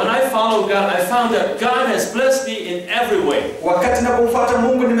 When I follow God, I found that God has blessed me in every way. Wakati napofuata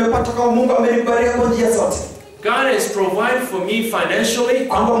Mungu, nimepata kama Mungu amenibariki kwa njia zote. God has provided for me financially.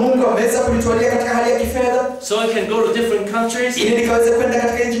 Kwamba Mungu ameweza kunitwalia katika hali ya kifedha. So I can go to different countries. Ili nikaweze kwenda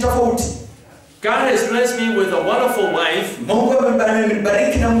katika nchi tofauti. God has blessed me with a wonderful wife. Mungu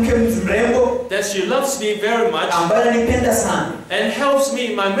amenibariki na mke mrembo. That she loves me very much. Ambaye ananipenda sana. And helps me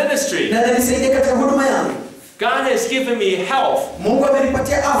in my ministry. Na ananisaidia katika huduma yangu. God has given me health. Mungu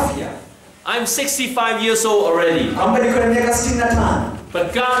amenipatia afya. I'm 65 years old already. Ambaye niko na miaka 65.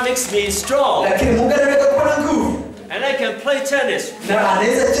 But God makes me strong. Lakini Mungu anaweka kuwa na nguvu. And I can play tennis. Na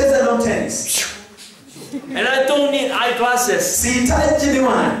anaweza cheza lawn tennis. And I don't need eyeglasses. Sihitaji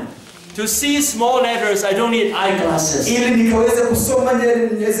miwani. To see small letters, I don't need eyeglasses. Ili nikaweze kusoma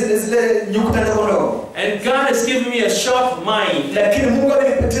zile nyukuta ndogo. And God has given me a sharp mind. Lakini Mungu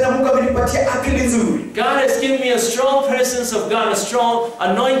amenipatia akili nzuri. God has given me a strong presence of God, a strong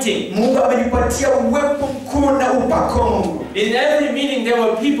anointing. Mungu amenipatia uwepo mkuu na upako wa Mungu. In every meeting there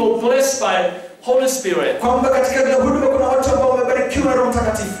were people blessed by Holy Spirit. Kwamba katika kila huduma kuna watu ambao wamebarikiwa na Roho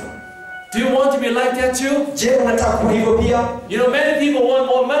Mtakatifu. Do you want to be like that too? Je, unataka kuwa hivyo pia? You know, many people want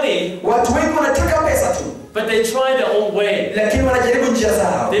more money. Watu wengi wanataka pesa tu. But they try their own way. Lakini wanajaribu njia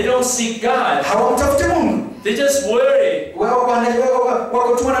zao. They don't seek God. Hawamtafuti Mungu. They just worry.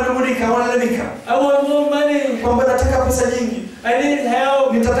 Wako tu wananung'unika, wanalalamika. I want more money. Kwamba nataka pesa nyingi. I need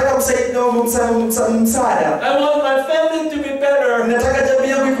help. Nitataka msaada. I want my family to be better. Nataka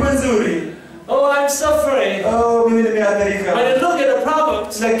jamii yangu ikuwe nzuri. Oh, I'm suffering. Oh, mimi nimeathirika. When you look at the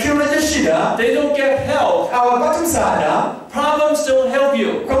problems, lakini unajua shida, they don't get help. Hawapati msaada. Problems don't help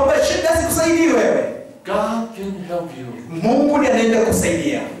you. Kwamba shida zikusaidii wewe. God can help you. Mungu ndiye anaenda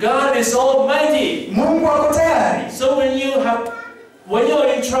kusaidia. God is almighty. Mungu ako tayari. So when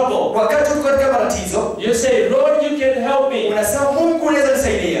you're in trouble, wakati uko katika matatizo, you say, Lord, you can help me. Unasema Mungu unaweza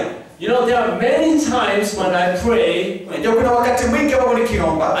nisaidia. You know, there are many times when I pray, ndio kuna wakati mwingi ambapo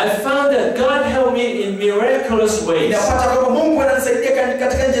nikiomba, I found that God helped me in miraculous ways. Napata kwamba Mungu ananisaidia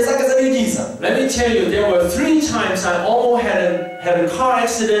katika njia zake za miujiza. Let me tell you, there were 3 times I almost had a car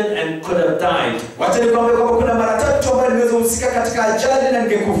accident and could have died. Wacha nikwambie kwamba kuna mara 3 ambapo nimeweza kuhusika katika ajali na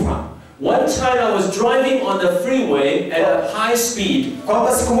ningekufa. One time I was driving on the freeway at a high speed.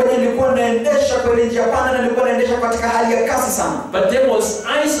 Kwamba siku moja nilikuwa naendesha kwenye njia pana na nilikuwa naendesha katika hali ya kasi sana. But there was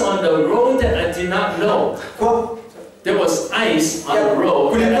ice on the road that I did not know. There was ice on the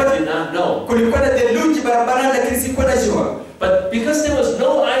road that I did not know. Kulikuwa na theluji barabarani lakini sikuwa najua. But because there was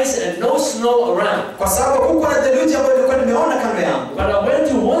no ice and no snow around. Kwa sababu kulikuwa na theluji ambayo nilikuwa nimeona kando yangu. But I went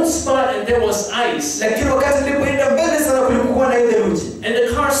to one spot and there was ice. Lakini wakati nilipoenda mbele sana kulikuwa na theluji. And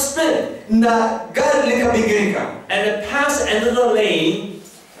the car spin. Na gari likabingirika. And it passed another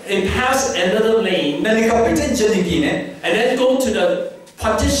lane. Na nikapita njia nyingine. And then go to the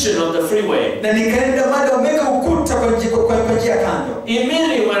partition of the freeway. Na nikaenda mahali wameka ukuta kwa njia kando.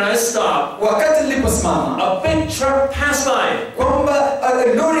 Immediately when I stopped, wakati niliposimama, a big truck passed by. Kwamba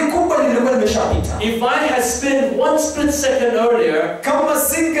lori kubwa lilikuwa limeshapita. If I had spent 1 split second earlier, kama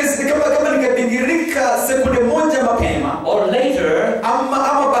ningebingirika sekunde moja mapema, or later, ama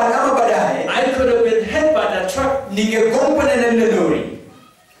baadaye, I could have been hit by that truck. Ningegongwa na ile lori.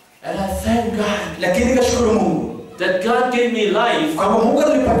 And I thank God. Lakini nikashukuru Mungu. That God gave me life. Kwamba Mungu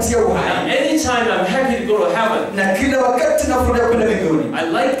alinipatia uhai. Anytime I'm happy to go to heaven. Na kila wakati nafurahi kwenda mbinguni. I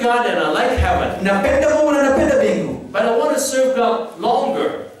like God and I like heaven. Napenda Mungu na napenda mbingu. But I want to serve God longer.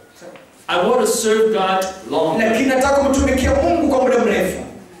 I want to serve God longer. Lakini nataka kumtumikia Mungu kwa muda mrefu.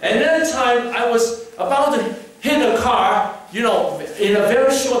 Another time I was about to hit a car, you know, in a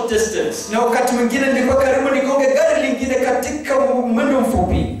very short distance. Na wakati mwingine nilikuwa karibu nigonge gari lingine katika mwendo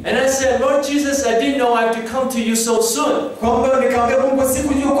mfupi. And I said, Lord Jesus, I didn't know I have to come to you so soon. Kwamba nikamwambia Mungu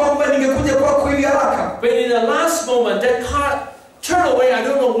sikujua kwamba ningekuja kwako hivi haraka. But in the last moment, that car turned away. I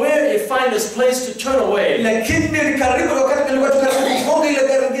don't know where it find its place to turn away. Lakini karibu wakati nilikuwa tukaribu kugonga ile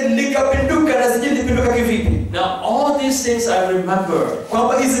gari likapinduka na sijui lipinduka kivipi. Now all these things I remember.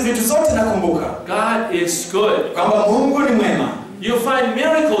 Kwamba hizi vitu zote nakumbuka. God is good. Kwamba Mungu ni mwema. You find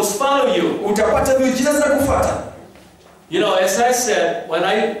miracles follow you. Utapata miujiza zinakufuata. You know, as I said, when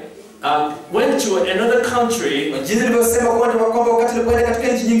I went to another country, I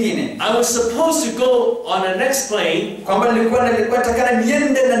was supposed to go on the next plane, and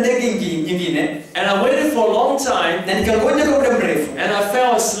I waited for a long time, and I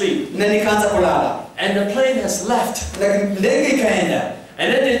fell asleep, and the plane has left.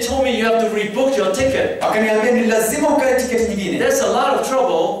 And then they told me you have to rebook your ticket. There's a lot of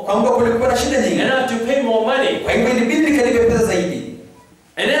trouble, and I have to pay more money.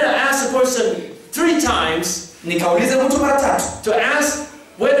 And then I asked the person 3 times to ask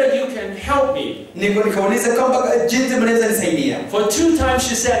whether you can help me. For 2 times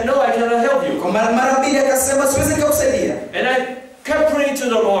she said, no, I cannot help you. And I kept praying to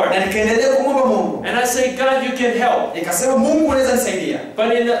the Lord. And I said, God, you can help.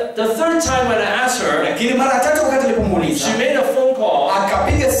 But in the 3rd time when I asked her, she made a phone call.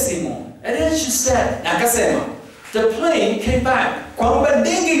 And then she said, the plane came back.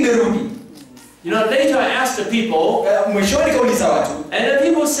 You know, later I asked the people, and the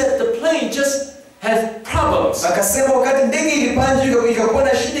people said the plane just had problems. And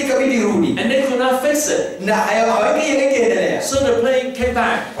they could not fix it. So the plane came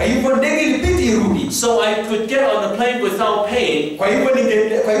back. So I could get on the plane without paying. Let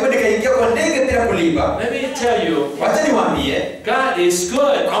me tell you, God is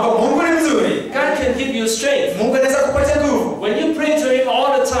good. God can give you strength. When you pray to Him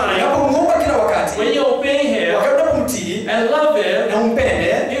all the time, when you obey Him and love Him,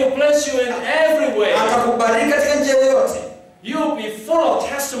 He will bless you in every way. You will be full of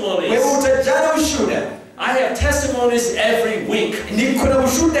testimonies. I have testimonies every week.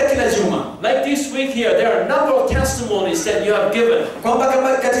 Like this week here, there are a number of testimonies that you have given.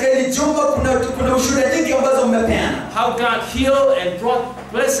 How God healed and brought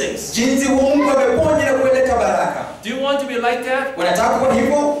blessings. Do you want to be like that?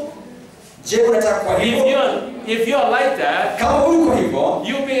 If you are like that,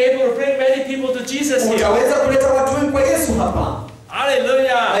 you'll be able to bring many people to Jesus here.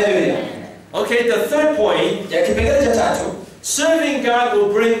 Hallelujah. Okay, the 3rd point, serving God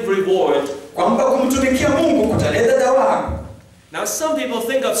will bring reward. Now some people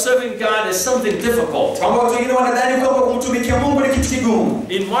think of serving God as something difficult.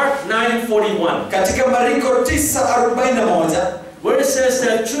 In Mark 9:41, where it says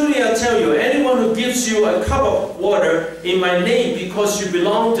that, truly I tell you, anyone who gives you a cup of water in my name because you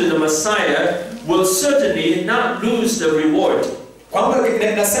belong to the Messiah will certainly not lose the reward.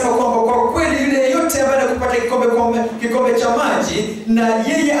 Nasema kwamba kwa kweli yule yote ambaye anakupata kikombe cha maji na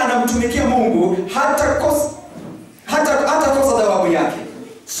yeye anamtumikia Mungu hata kosa thawabu yake.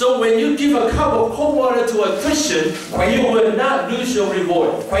 So when you give a cup of cold water to a Christian, you will not lose your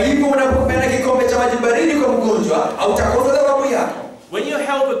reward. Kwa hivyo unapopeana kikombe cha maji baridi kwa mgonjwa, hautakosa thawabu yako. When you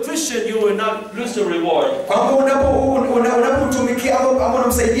help a Christian, you will not lose the reward. Kwamba unapomtumikia au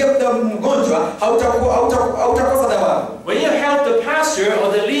unamsaidia mgonjwa, hautakosa thawabu. When you help the pastor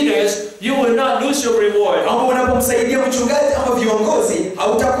or the leaders, you will not lose your reward. Kwamba unapomsaidia mchungaji au viongozi,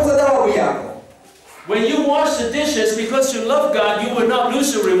 hautakosa thawabu yako. When you wash the dishes because you love God, you will not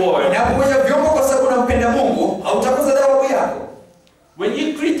lose your reward. Unapoosha vyombo kwa sababu unampenda Mungu, hautakosa thawabu yako. When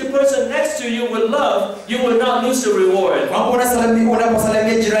you greet the person next to you with love, you will not lose the reward.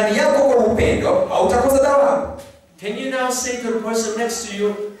 Unaposalimia jirani yako kwa upendo, hautakosa thawabu. Can you now say to the person next to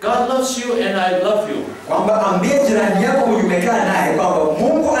you, God loves you and I love you? Kwamba ambie jirani yako umekaa naye kwamba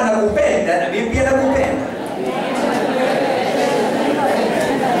Mungu anakupenda na mimi pia nakupenda.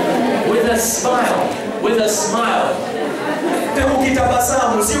 With a smile, with a smile.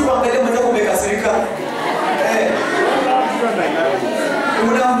 Ukitabasamu, si kuangalia mwenzako umekasirika.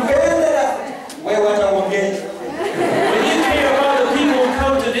 Unampenda wewe wataongea. When you care about the people who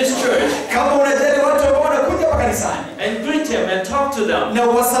come to this church, kama unajali watu ambao wanakuja hapa kanisani, and greet them and talk to them, na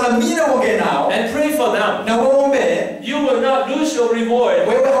wasalimie ongea nao, and pray for them, na waombe, you will not lose your reward.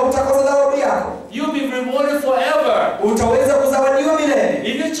 Wewe hautakosa thawabu yako. You'll be rewarded forever. Utaweza kuzawadiwa milele.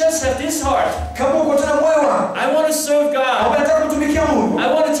 If you just have this heart, kama uko na moyo wako, I want to serve God. Nataka kutumikia Mungu.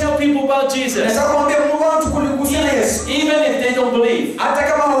 I want to tell people about Jesus. Nataka kuambia Mungu watu kuhusiana Yesu. Even if they don't believe, hata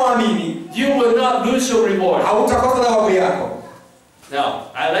kama hawaamini, you will not lose your reward. Hautakosa thawabu yako. Now,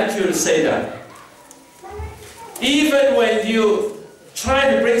 I like you to say that. Even when you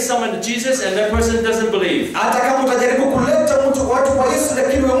try to bring someone to Jesus and that person doesn't believe,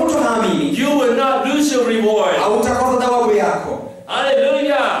 you will not lose your reward.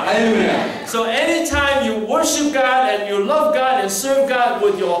 Hallelujah. Hallelujah. So anytime you worship God and you love God and serve God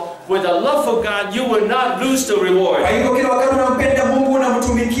with a love for God, you will not lose the reward.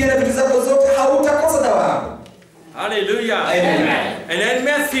 Hallelujah. Amen. And then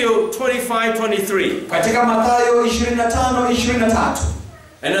Matthew 25:23.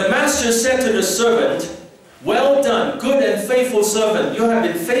 And the master said to the servant, "Well done, good and faithful servant. You have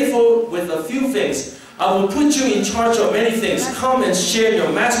been faithful with a few things. I will put you in charge of many things. Come and share your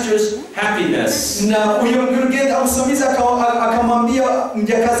master's happiness." Na huyo mkurugenzi msimamizi akamwambia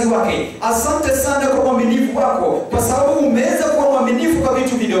mjakazi wake, asante sana kwa uaminifu wako, kwa sababu umeweza kuwa mwaminifu kwa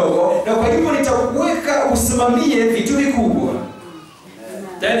vitu vidogo, na kwa hivyo nitakuweka usimamie vitu vikubwa.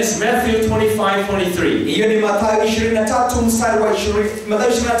 That is Matthew 25:23. Hiyo ni Mathayo 23 mstari wa 20,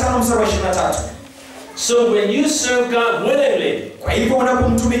 Mathayo 25 mstari wa 23. So when you serve God willingly, kwa hivyo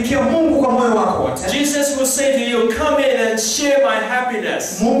unapomtumikia Mungu kwa moyo wako wote, Jesus will say to you, "Come in and share my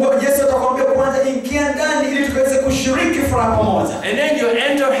happiness." Mungu Yesu atakwambia kwanza ingia ndani ili tuweze kushiriki furaha pamoja. And then you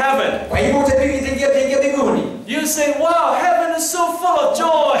enter heaven. Kwa hivyo utaingia mbinguni. You say, "Wow, heaven is so full of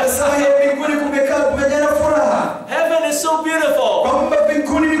joy." Sasa mbinguni kumejaa furaha. Heaven is so beautiful. Kwamba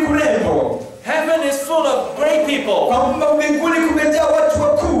mbinguni ni kurembo. Heaven is full of great people. Kwamba mbinguni kumejaa watu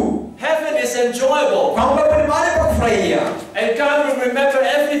wakuu. Heaven is enjoyable. Kwamba ni mahali pa kufurahia. And God will remember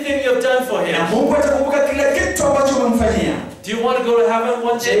everything you've done for Him. Na Mungu atakumbuka kila kitu ambacho umemfanyia. Do you want to go to heaven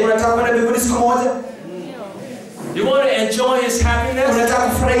one day? Unataka kwenda mbinguni siku moja? You want to enjoy His happiness? Unataka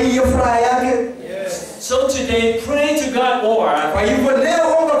kufurahia furaha yake? So today, pray to God more. Kwa hivyo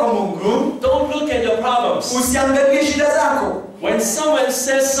leo omba kwa Mungu. Don't look at your problems. Usiangalie shida zako. When someone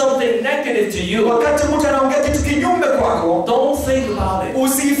says something negative to you, wakati mtu anaongea kitu kinyume kwako, don't think about it.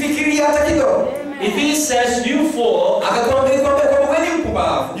 Usifikirie hata kidogo. If he says you fool, akakwambia kwamba wewe ni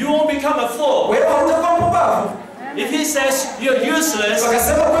mpumbavu, you won't become a fool. Wewe hutakuwa mpumbavu. If he says you're useless,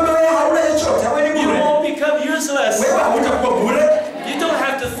 akasema kwamba wewe hauna chochote, wewe ni bure, you won't become useless. Wewe hutakuwa bure. You don't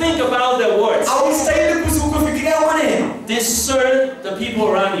have to think about the words. Haustahili kufikiria maneno. Discern the people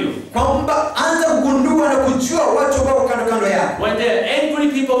around you. Kwamba anza kugundua na kujua watu ambao kando yako. When there are angry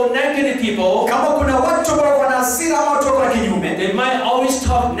people, negative people, kama kuna watu ambao wana hasira ama watu wako kinyume, they might always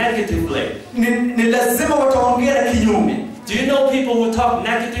talk negatively. Ni lazima wataongea na kinyume. Do you know people who talk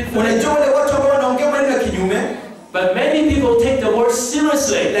negatively? Unajua wale watu ambao wanaongea maneno ya kinyume? But many people take the word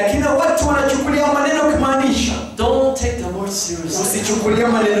seriously. Lakini watu wanachukulia maneno kumaanisha. Don't take the word seriously. Usichukulie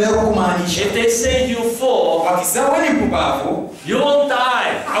maneno yako kumaanisha. If they say you fall, wakisema wewe ni mpumbavu, you won't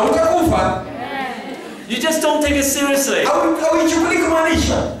die. Hautakufa. You just don't take it seriously. Hauichukulii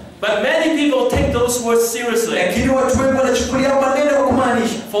kumaanisha. But many people take those words seriously. Lakini watu wengi wanachukulia maneno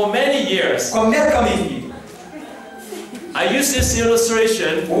kumaanisha. For many years. Kwa miaka mingi. I use this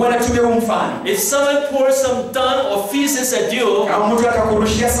illustration. If someone pours some dung or feces at you,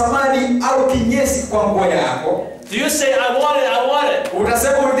 do you say, "I want it, I want it"?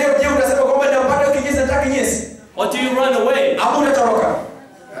 Or do you run away?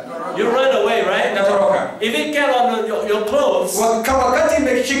 You run away, right? If it gets on your clothes,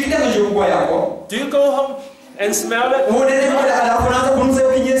 do you go home and smell it?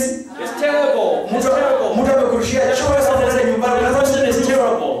 It's terrible. It's terrible. The person is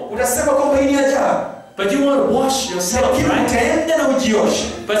terrible. But you want to wash yourself, right?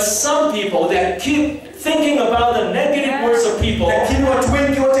 But some people, they keep thinking about the negative words of people.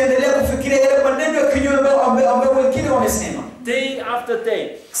 Day after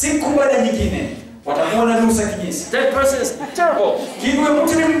day. That person is terrible.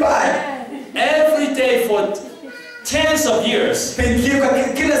 Every day for tens of years.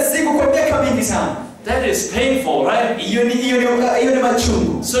 That is painful, right?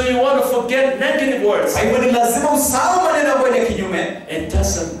 So you want to forget negative words. It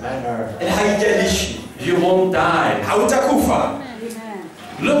doesn't matter. You won't die.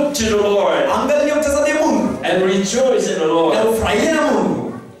 Look to the Lord and rejoice in the Lord.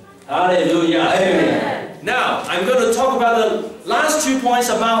 Hallelujah. Amen. Now, I'm going to talk about the last 2 points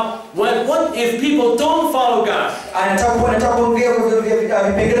about what if people don't follow God.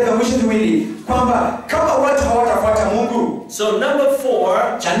 So number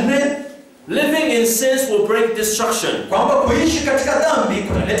 4, living in sins will bring destruction.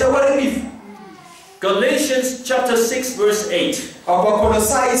 Galatians chapter 6 verse 8.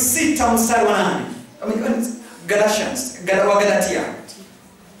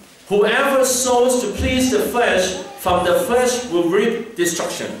 Whoever sows to please the flesh, from the flesh will reap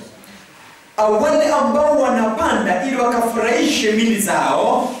destruction. wale ambao wanapanda ili wakafurahishe mili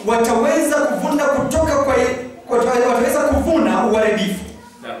zao wataweza kuvuna kutoka kwa wataweza kuvuna uharibifu.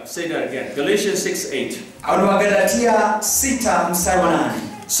 Now say that again. Galatians 6:8. Au Galatia 6:8.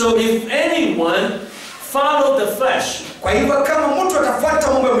 So if anyone follow the flesh, kwa hivyo kama mtu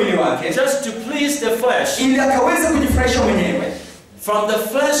atafuata mambo ya mwili wake just to please the flesh, ili akaweze kujifurahisha mwenyewe, from the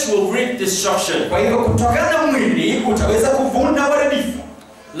flesh will reap destruction. Kwa hivyo kutokana na mwili utaweza kuvuna uharibifu.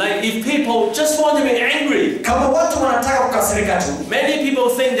 Like if people just want to be angry, kama watu wanataka kukasirika tu, many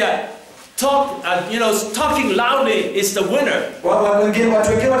people think that talking loudly is the winner. Watu wengine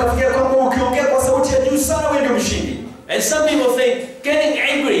watafikiria kwamba ukiongea kwa sauti ya juu sana wewe ndio mshindi. And some people think getting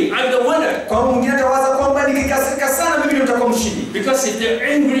angry, I'm the winner. Kwa mwingine atawaza kwamba nikikasirika sana mimi ndio nitakuwa mshindi. Because if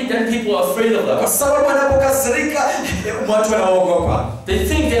they're angry, then people are afraid of them. Kwa sababu wanapokasirika watu wanaogopa. They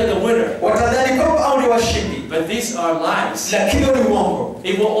think they're the winner. Watadhani kwamba hao ndio washindi. But these are lies. Lakini ni uongo.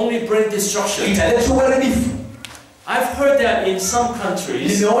 It will only bring destruction. Italeta uharibifu. I've heard that in some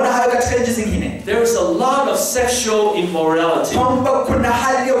countries there is a lot of sexual immorality.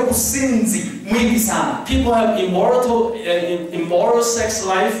 People have immoral sex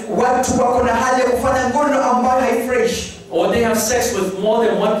life. Or they have sex with more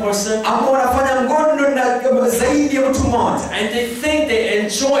than one person. And they think they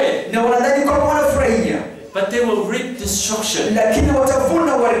enjoy it. But they will reap destruction.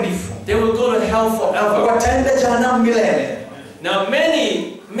 They will go to hell forever. Now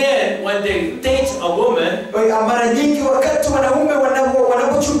many men, when they date a woman,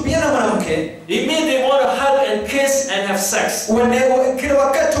 it means they want to hug and kiss and have sex.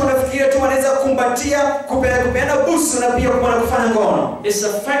 It's a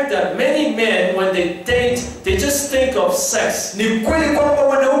fact that many men, when they date, they just think of sex. Let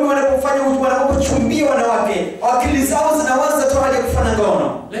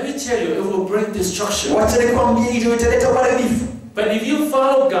me tell you, it will bring destruction. But if you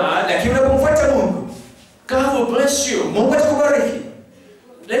follow God, God will bless you.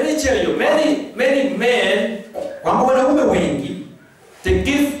 Let me tell you, many men, they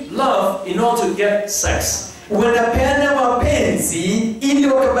give love in order to get sex.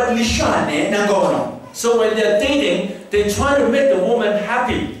 So when they're dating, they try to make the woman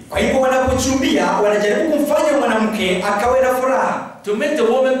happy. To make the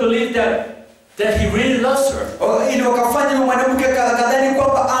woman believe that he really loves her.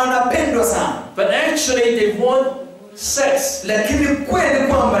 But actually they want sex.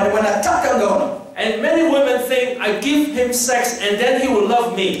 And many women think, I give him sex and then he will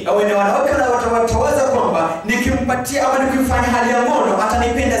love me.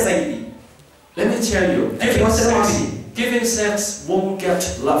 Let me tell you, giving sex won't get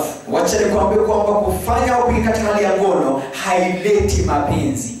love.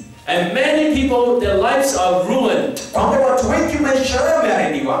 And many people, their lives are ruined.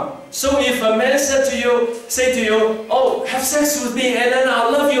 So if a man say to you, oh, have sex with me and then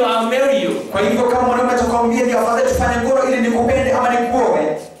I'll love you, I'll marry you.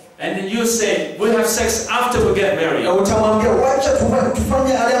 And then you say, we'll have sex after we get married.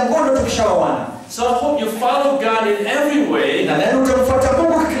 So I hope you follow God in every way. I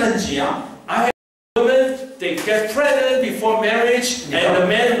have women, they get pregnant before marriage and the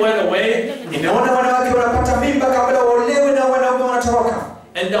man went away.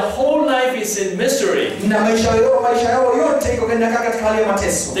 And the whole life is in misery. They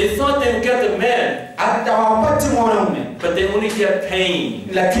thought they would get the man, but they only get pain.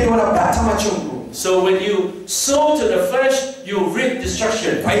 So when you sow to the flesh, you reap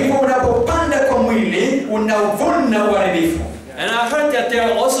destruction. And I heard that there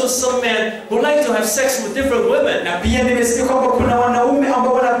are also some men who like to have sex with different women.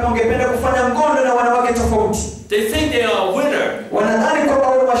 They think they are a winner.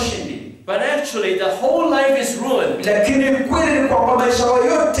 But actually the whole life is ruined.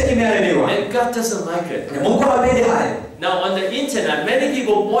 And God doesn't like it. Now on the internet, many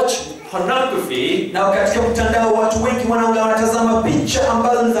people watch pornography. And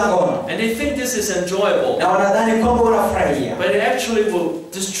they think this is enjoyable. But it actually will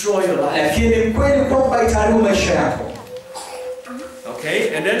destroy your life.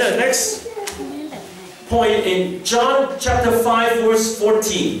 Okay, and then the next point in John chapter 5 verse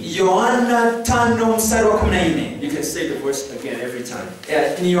 14. You can say the verse again every time.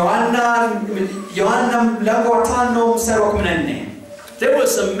 There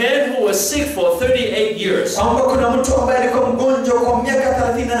was a man who was sick for 38 years.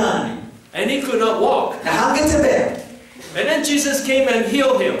 And he could not walk. And then Jesus came and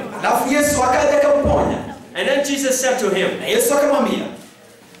healed him. And then Jesus said to him,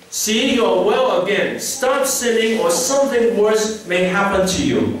 See, you are well again. Stop sinning or something worse may happen to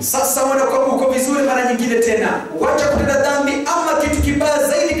you. Sasa unakuwa uko vizuri mara nyingine tena. Wacha kutenda dhambi ama kitu kibaya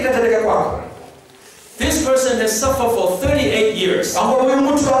zaidi kinatendeka kwako. This person has suffered for 38 years.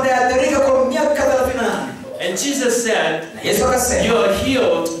 And Jesus said, you are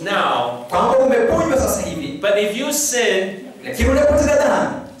healed now. But if you sin,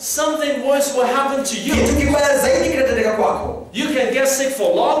 something worse will happen to you. You can get sick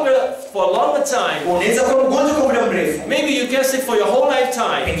for a longer time. Maybe you get sick for your whole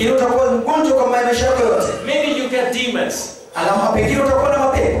lifetime. Maybe you get demons.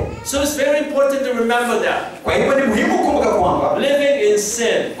 So it's very important to remember that. Living in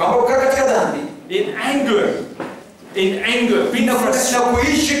sin, in anger,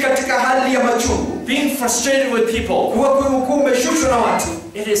 being frustrated with people,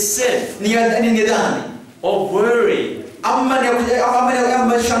 it is sin. Or worry,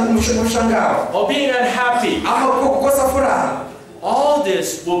 or being unhappy. All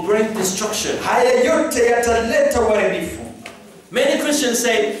this will bring destruction. Many Christians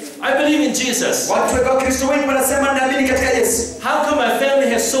say, I believe in Jesus. How come my family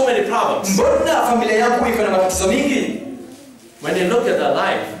has so many problems? When they look at their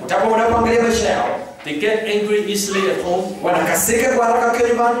life, they get angry easily at home.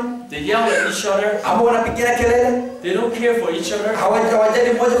 They yell at each other. They don't care for each other.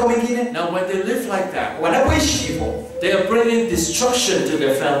 Now when they live like that, they are bringing destruction to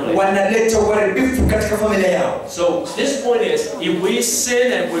their family. So this point is, if we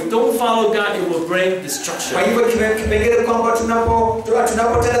sin and we don't follow God, it will bring destruction.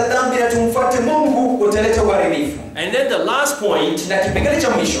 And then the last point,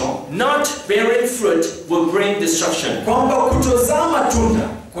 not bearing fruit will bring destruction.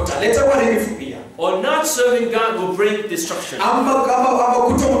 Or not serving God will bring destruction.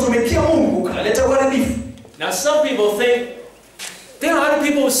 Now some people think, there are other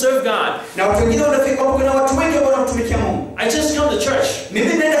people who serve God. I just come to church.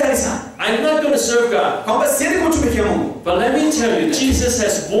 I'm not going to serve God. But let me tell you, Jesus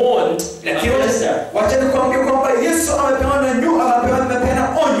has warned against that.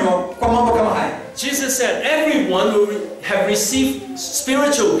 Jesus said, everyone who have received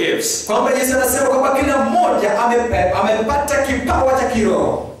spiritual gifts.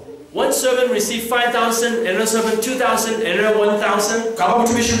 One servant received 5,000, another servant 2,000, another 1,000.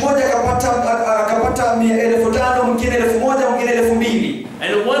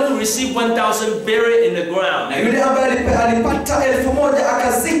 And the one who received 1,000 buried in the ground.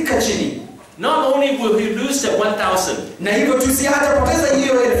 Not only will he lose that 1,000,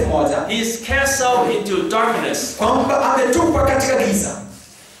 he is cast out into darkness.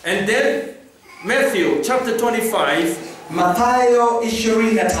 And then Matthew chapter 25,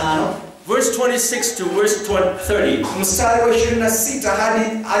 verse 26 to verse 30.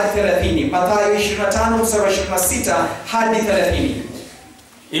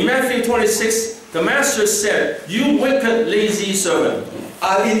 In Matthew 26, the master said, you wicked, lazy servant.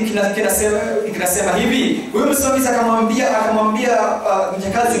 Kinasema hivi, huyo msimamizi akamwambia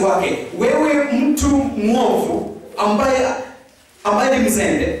mjakazi wake, wewe mtu mwovu ambaye ni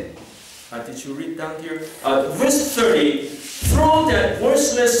mzembe. Did you read down here? Verse 30, throw that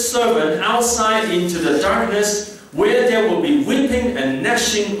worthless servant outside into the darkness where there will be weeping and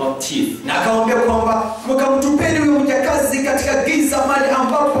gnashing of teeth. Na akamwambia kwamba mkamtupeni huyo mjakazi katika giza mahali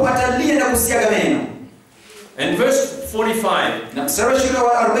ambapo atalia na kusiaga meno. And verse 45,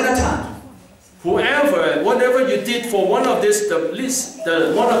 whatever you did for one of this,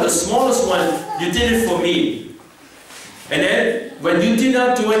 one of the smallest one, you did it for me. And then when you did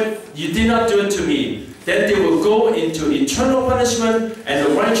not do it, you did not do it to me. Then they will go into eternal punishment and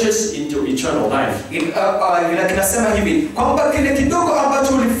the righteous into eternal life. Kinasema hivi, kwamba kile kidogo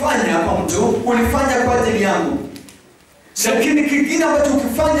ambacho ulifanya kwa mtu, ulifanya kwa ajili yangu. Lakini kingine ambacho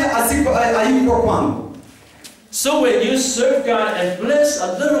ukifanya hayuko kwangu. So when you serve God and bless a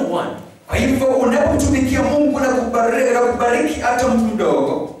little one,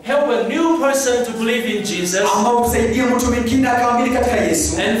 help a new person to believe in Jesus and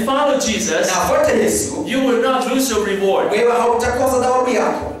follow Jesus, you will not lose your reward.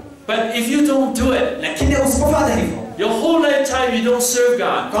 But if you don't do it, your whole lifetime you don't serve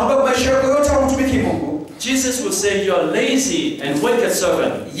God, Jesus will say you are lazy and wicked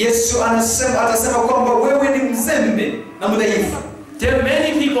servant. There are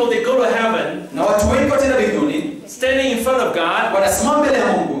many people, they go to heaven, standing in front of God,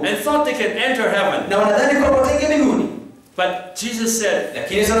 and thought they can enter heaven. But Jesus said,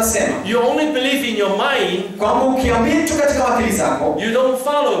 Lakini Yesu anasema, you only believe in your mind, kwamba ukiamini tu katika akili zako, you don't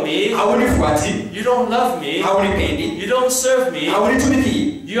follow me, haunifuati, you don't love me, haunipendi, you don't serve me,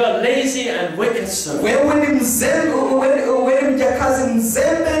 haunitumikii, you are lazy and wicked servant. wewe ni mzembe, wewe ni mjakazi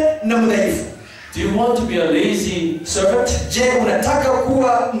mzembe na mdhaifu. Do you want to be a lazy servant? Je, unataka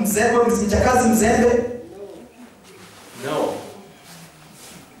kuwa mzembe, mjakazi mzembe? No.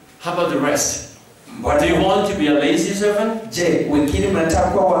 How about the rest? Do you want to be a lazy servant? Je, wengine mnataka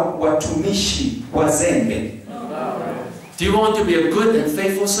kuwa watumishi wazembe? Do you want to be a good and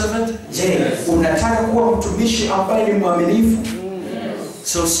faithful servant? Je, unataka kuwa mtumishi ambaye ni mwaminifu?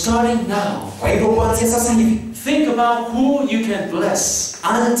 So starting now, Kwa hivyo kuanzia sasa hivi, think about who you can bless,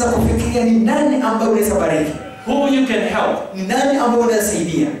 anza kufikiria ni nani ambaye unaweza bariki, who you can help, ni nani ambaye unaweza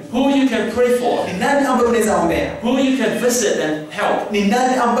saidia, who you can pray for, ni nani ambaye unaweza ombea, who you can visit and help, ni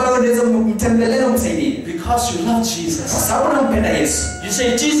nani ambaye unaweza mtembelea na msaidie, because you love kwa Jesus. sababu unampenda Yesu. You say,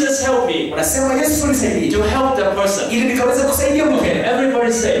 Jesus, help me Unasema Yesu nisaidie to help that person. ili nikaweze kusaidia mwingine.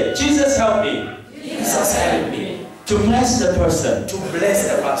 Everybody say, Jesus, help me. Jesus help me To bless the person, to bless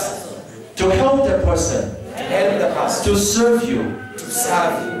the person, to help the person, to help the person, to serve you, to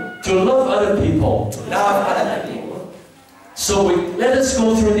serve you, to love other people. to love other people. So let us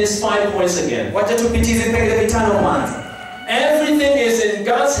go through these 5 points again. Wacha tupitie vipengele vitano kwanza. Everything is in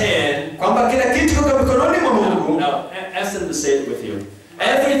God's hand. Kwamba kila kitu kiko mikononi mwa Mungu. Now, ask them to say it with you.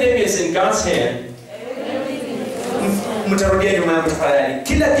 Everything is in God's hand. Mtarudia nyuma yangu tafadhali.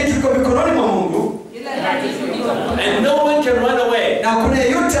 Kila kitu kiko mikononi mwa Mungu. And no one can run away. Na hakuna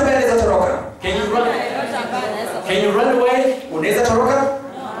yeyote ambaye anaweza toroka. Can you run? Can you run away? Unaweza toroka?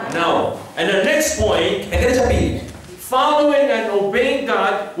 No. And the next point, Kipengele cha pili. following and obeying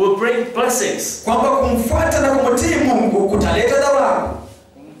God will bring blessings. Kwamba kumfuata na kumtii Mungu kutaleta thawabu.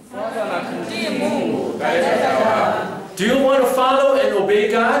 Do you want to follow and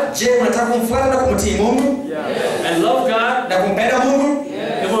obey God? Je, unataka kumfuata na kumtii Mungu? And love God? Na kumpenda Mungu?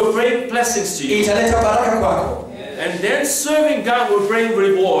 It will bring blessings to you. Italeta baraka kwako. And then serving God will bring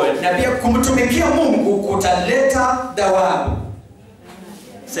reward. Na pia kumtumikia Mungu kutaleta thawabu.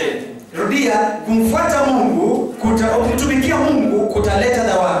 Say it. Rudia, kumfuata Mungu, kumtumikia Mungu kutaleta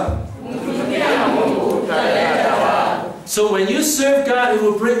thawabu. So when you serve God, it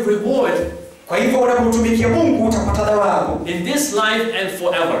will bring reward. Kwa hivyo unapomtumikia Mungu utapata thawabu In this life and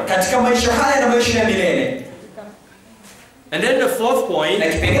forever. katika maisha haya na maisha ya milele. And then the 4th point, Na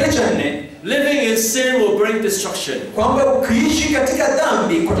kipengele cha 4, living in sin will bring destruction. kwamba ukiishi katika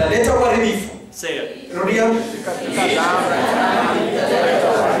dhambi kutaleta uharibifu. Say it. Rudia.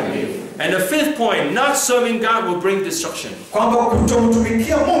 And the 5th point, not serving God will bring destruction. Kwamba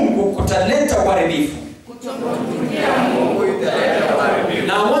kutomtumikia Mungu kutaleta uharibifu.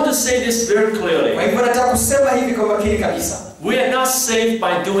 Now I want to say this very clearly. Kwa hivyo nataka kusema hivi kwa makini kabisa. We are not saved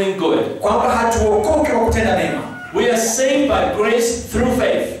by doing good. Kwamba hatuokoke kwa kutenda mema. We are saved by grace through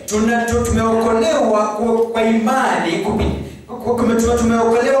faith. Tumeokolewa kwa imani,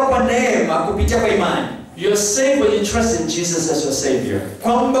 tumeokolewa kwa neema kupitia kwa imani. You are saved when you trust in Jesus as your Savior.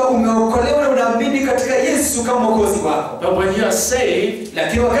 Kwamba umeokolewa na unaamini katika Yesu kama Mwokozi wako. But when you are saved,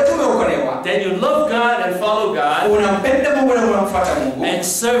 Lakini wakati umeokolewa, then you love God and follow God, unampenda Mungu na unamfuata Mungu, and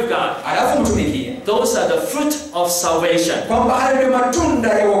serve God. alafu mtumikie. Those are the fruit of salvation, Kwamba hayo ndio matunda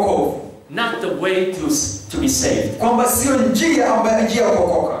ya wokovu, not the way to be saved. kwamba sio njia ya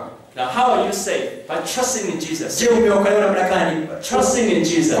kuokoka. Now, how are you saved? By trusting in Jesus. Je, umeokolewa namna gani? Trusting in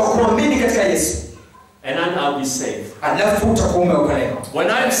Jesus. Kwa kuamini katika Yesu. And then I'll be saved. Alafu utakuwa umeokolewa. When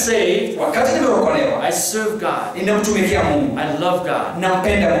I'm saved, Wakati nimeokolewa, I serve God. ninamtumikia Mungu. I love God.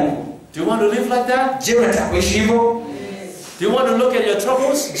 Nampenda Mungu. Do you want to live like that? Je, unataka kuishi hivyo? Do you want to look at your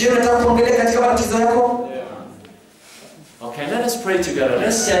troubles? Je, unataka kuongelea katika matatizo yako? Okay, let us pray together.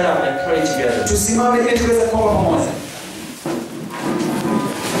 Let's stand up and pray together. Tusimame ili tuweze kuomba pamoja.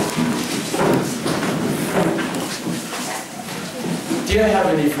 Dear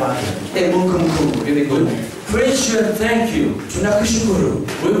Heavenly Father, Mungu mkuu, wewe good. praise you and thank you. Tunakushukuru.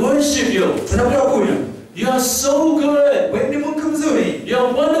 We worship you. Tunakuabudu. You are so good. Wewe ni Mungu mzuri. You're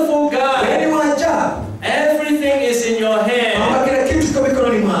a wonderful Wewe ni God. wa ajabu. Everything is in your hand. Mama, kila kitu kiko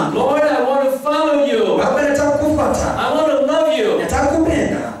mikononi mwako. Lord, I want to follow you. Baba, nataka kukufuata. I want to love you. Nataka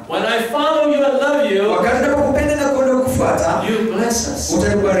kupenda. When I follow you and love you, Wakati napokupenda na kukufuata, you bless us.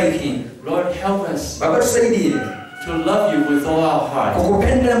 utatubariki. Lord, help us Baba, tusaidie to love you with all our heart,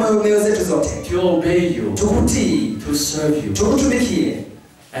 kukupenda na moyo zetu zote. to obey you, Tukutii, to serve you. tukutumikie.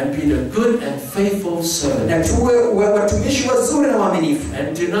 And be the good and faithful servant. Na tuwe watumishi wazuri na waaminifu.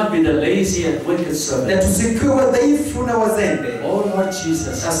 And do not be the lazy and wicked servant. Na tusikuwe wadhaifu na wazembe. Oh Lord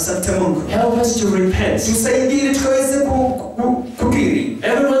Jesus, asante Mungu. Help us to repent. Tusaidie ili tukaweze kukiri.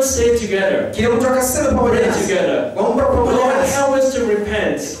 Everyone say together. Kila mtu akasema pamoja nasi. Together. Waomba pamoja nasi. Help us to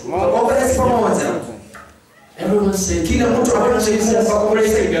repent. Waomba nasi pamoja. Everyone say kila mtu akasema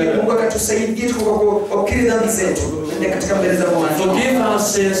Mungu akatusaidie tukakiri dhambi zetu. Katika mbele za Bwana. Forgive our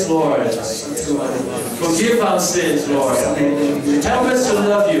sins, Lord. Forgive our sins, Lord. Help us to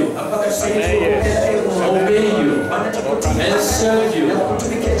love you, obey you, and serve you.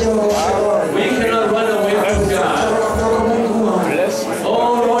 We cannot run away from God.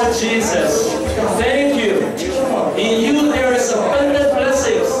 Oh Lord Jesus, thank you. In you there is abundant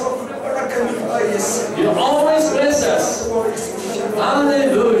blessings. You always bless us.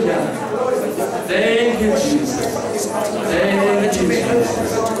 Hallelujah. Thank you, Jesus. Thank you, Jesus.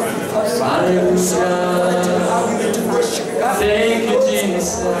 Hallelujah. Thank you, Jesus.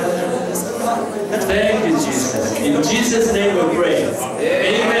 Thank you, Jesus. In Jesus' name we pray.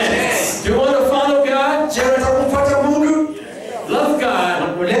 Amen. Do you want to follow God? Love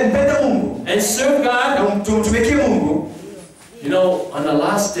God and serve God. You know, on the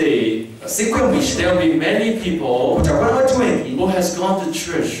last day, there will be many people who has gone to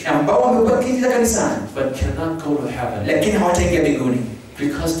church but cannot go to heaven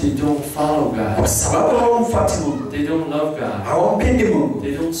because they don't follow God. They don't love God.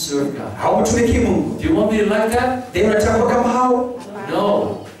 They don't serve God. Do you want me like that?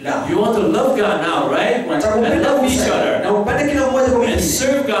 No. You want to love God now, right? And love each other. And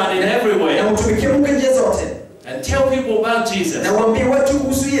serve God in every way. And tell people about Jesus.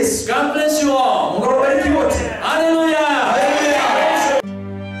 God bless you all. Hallelujah.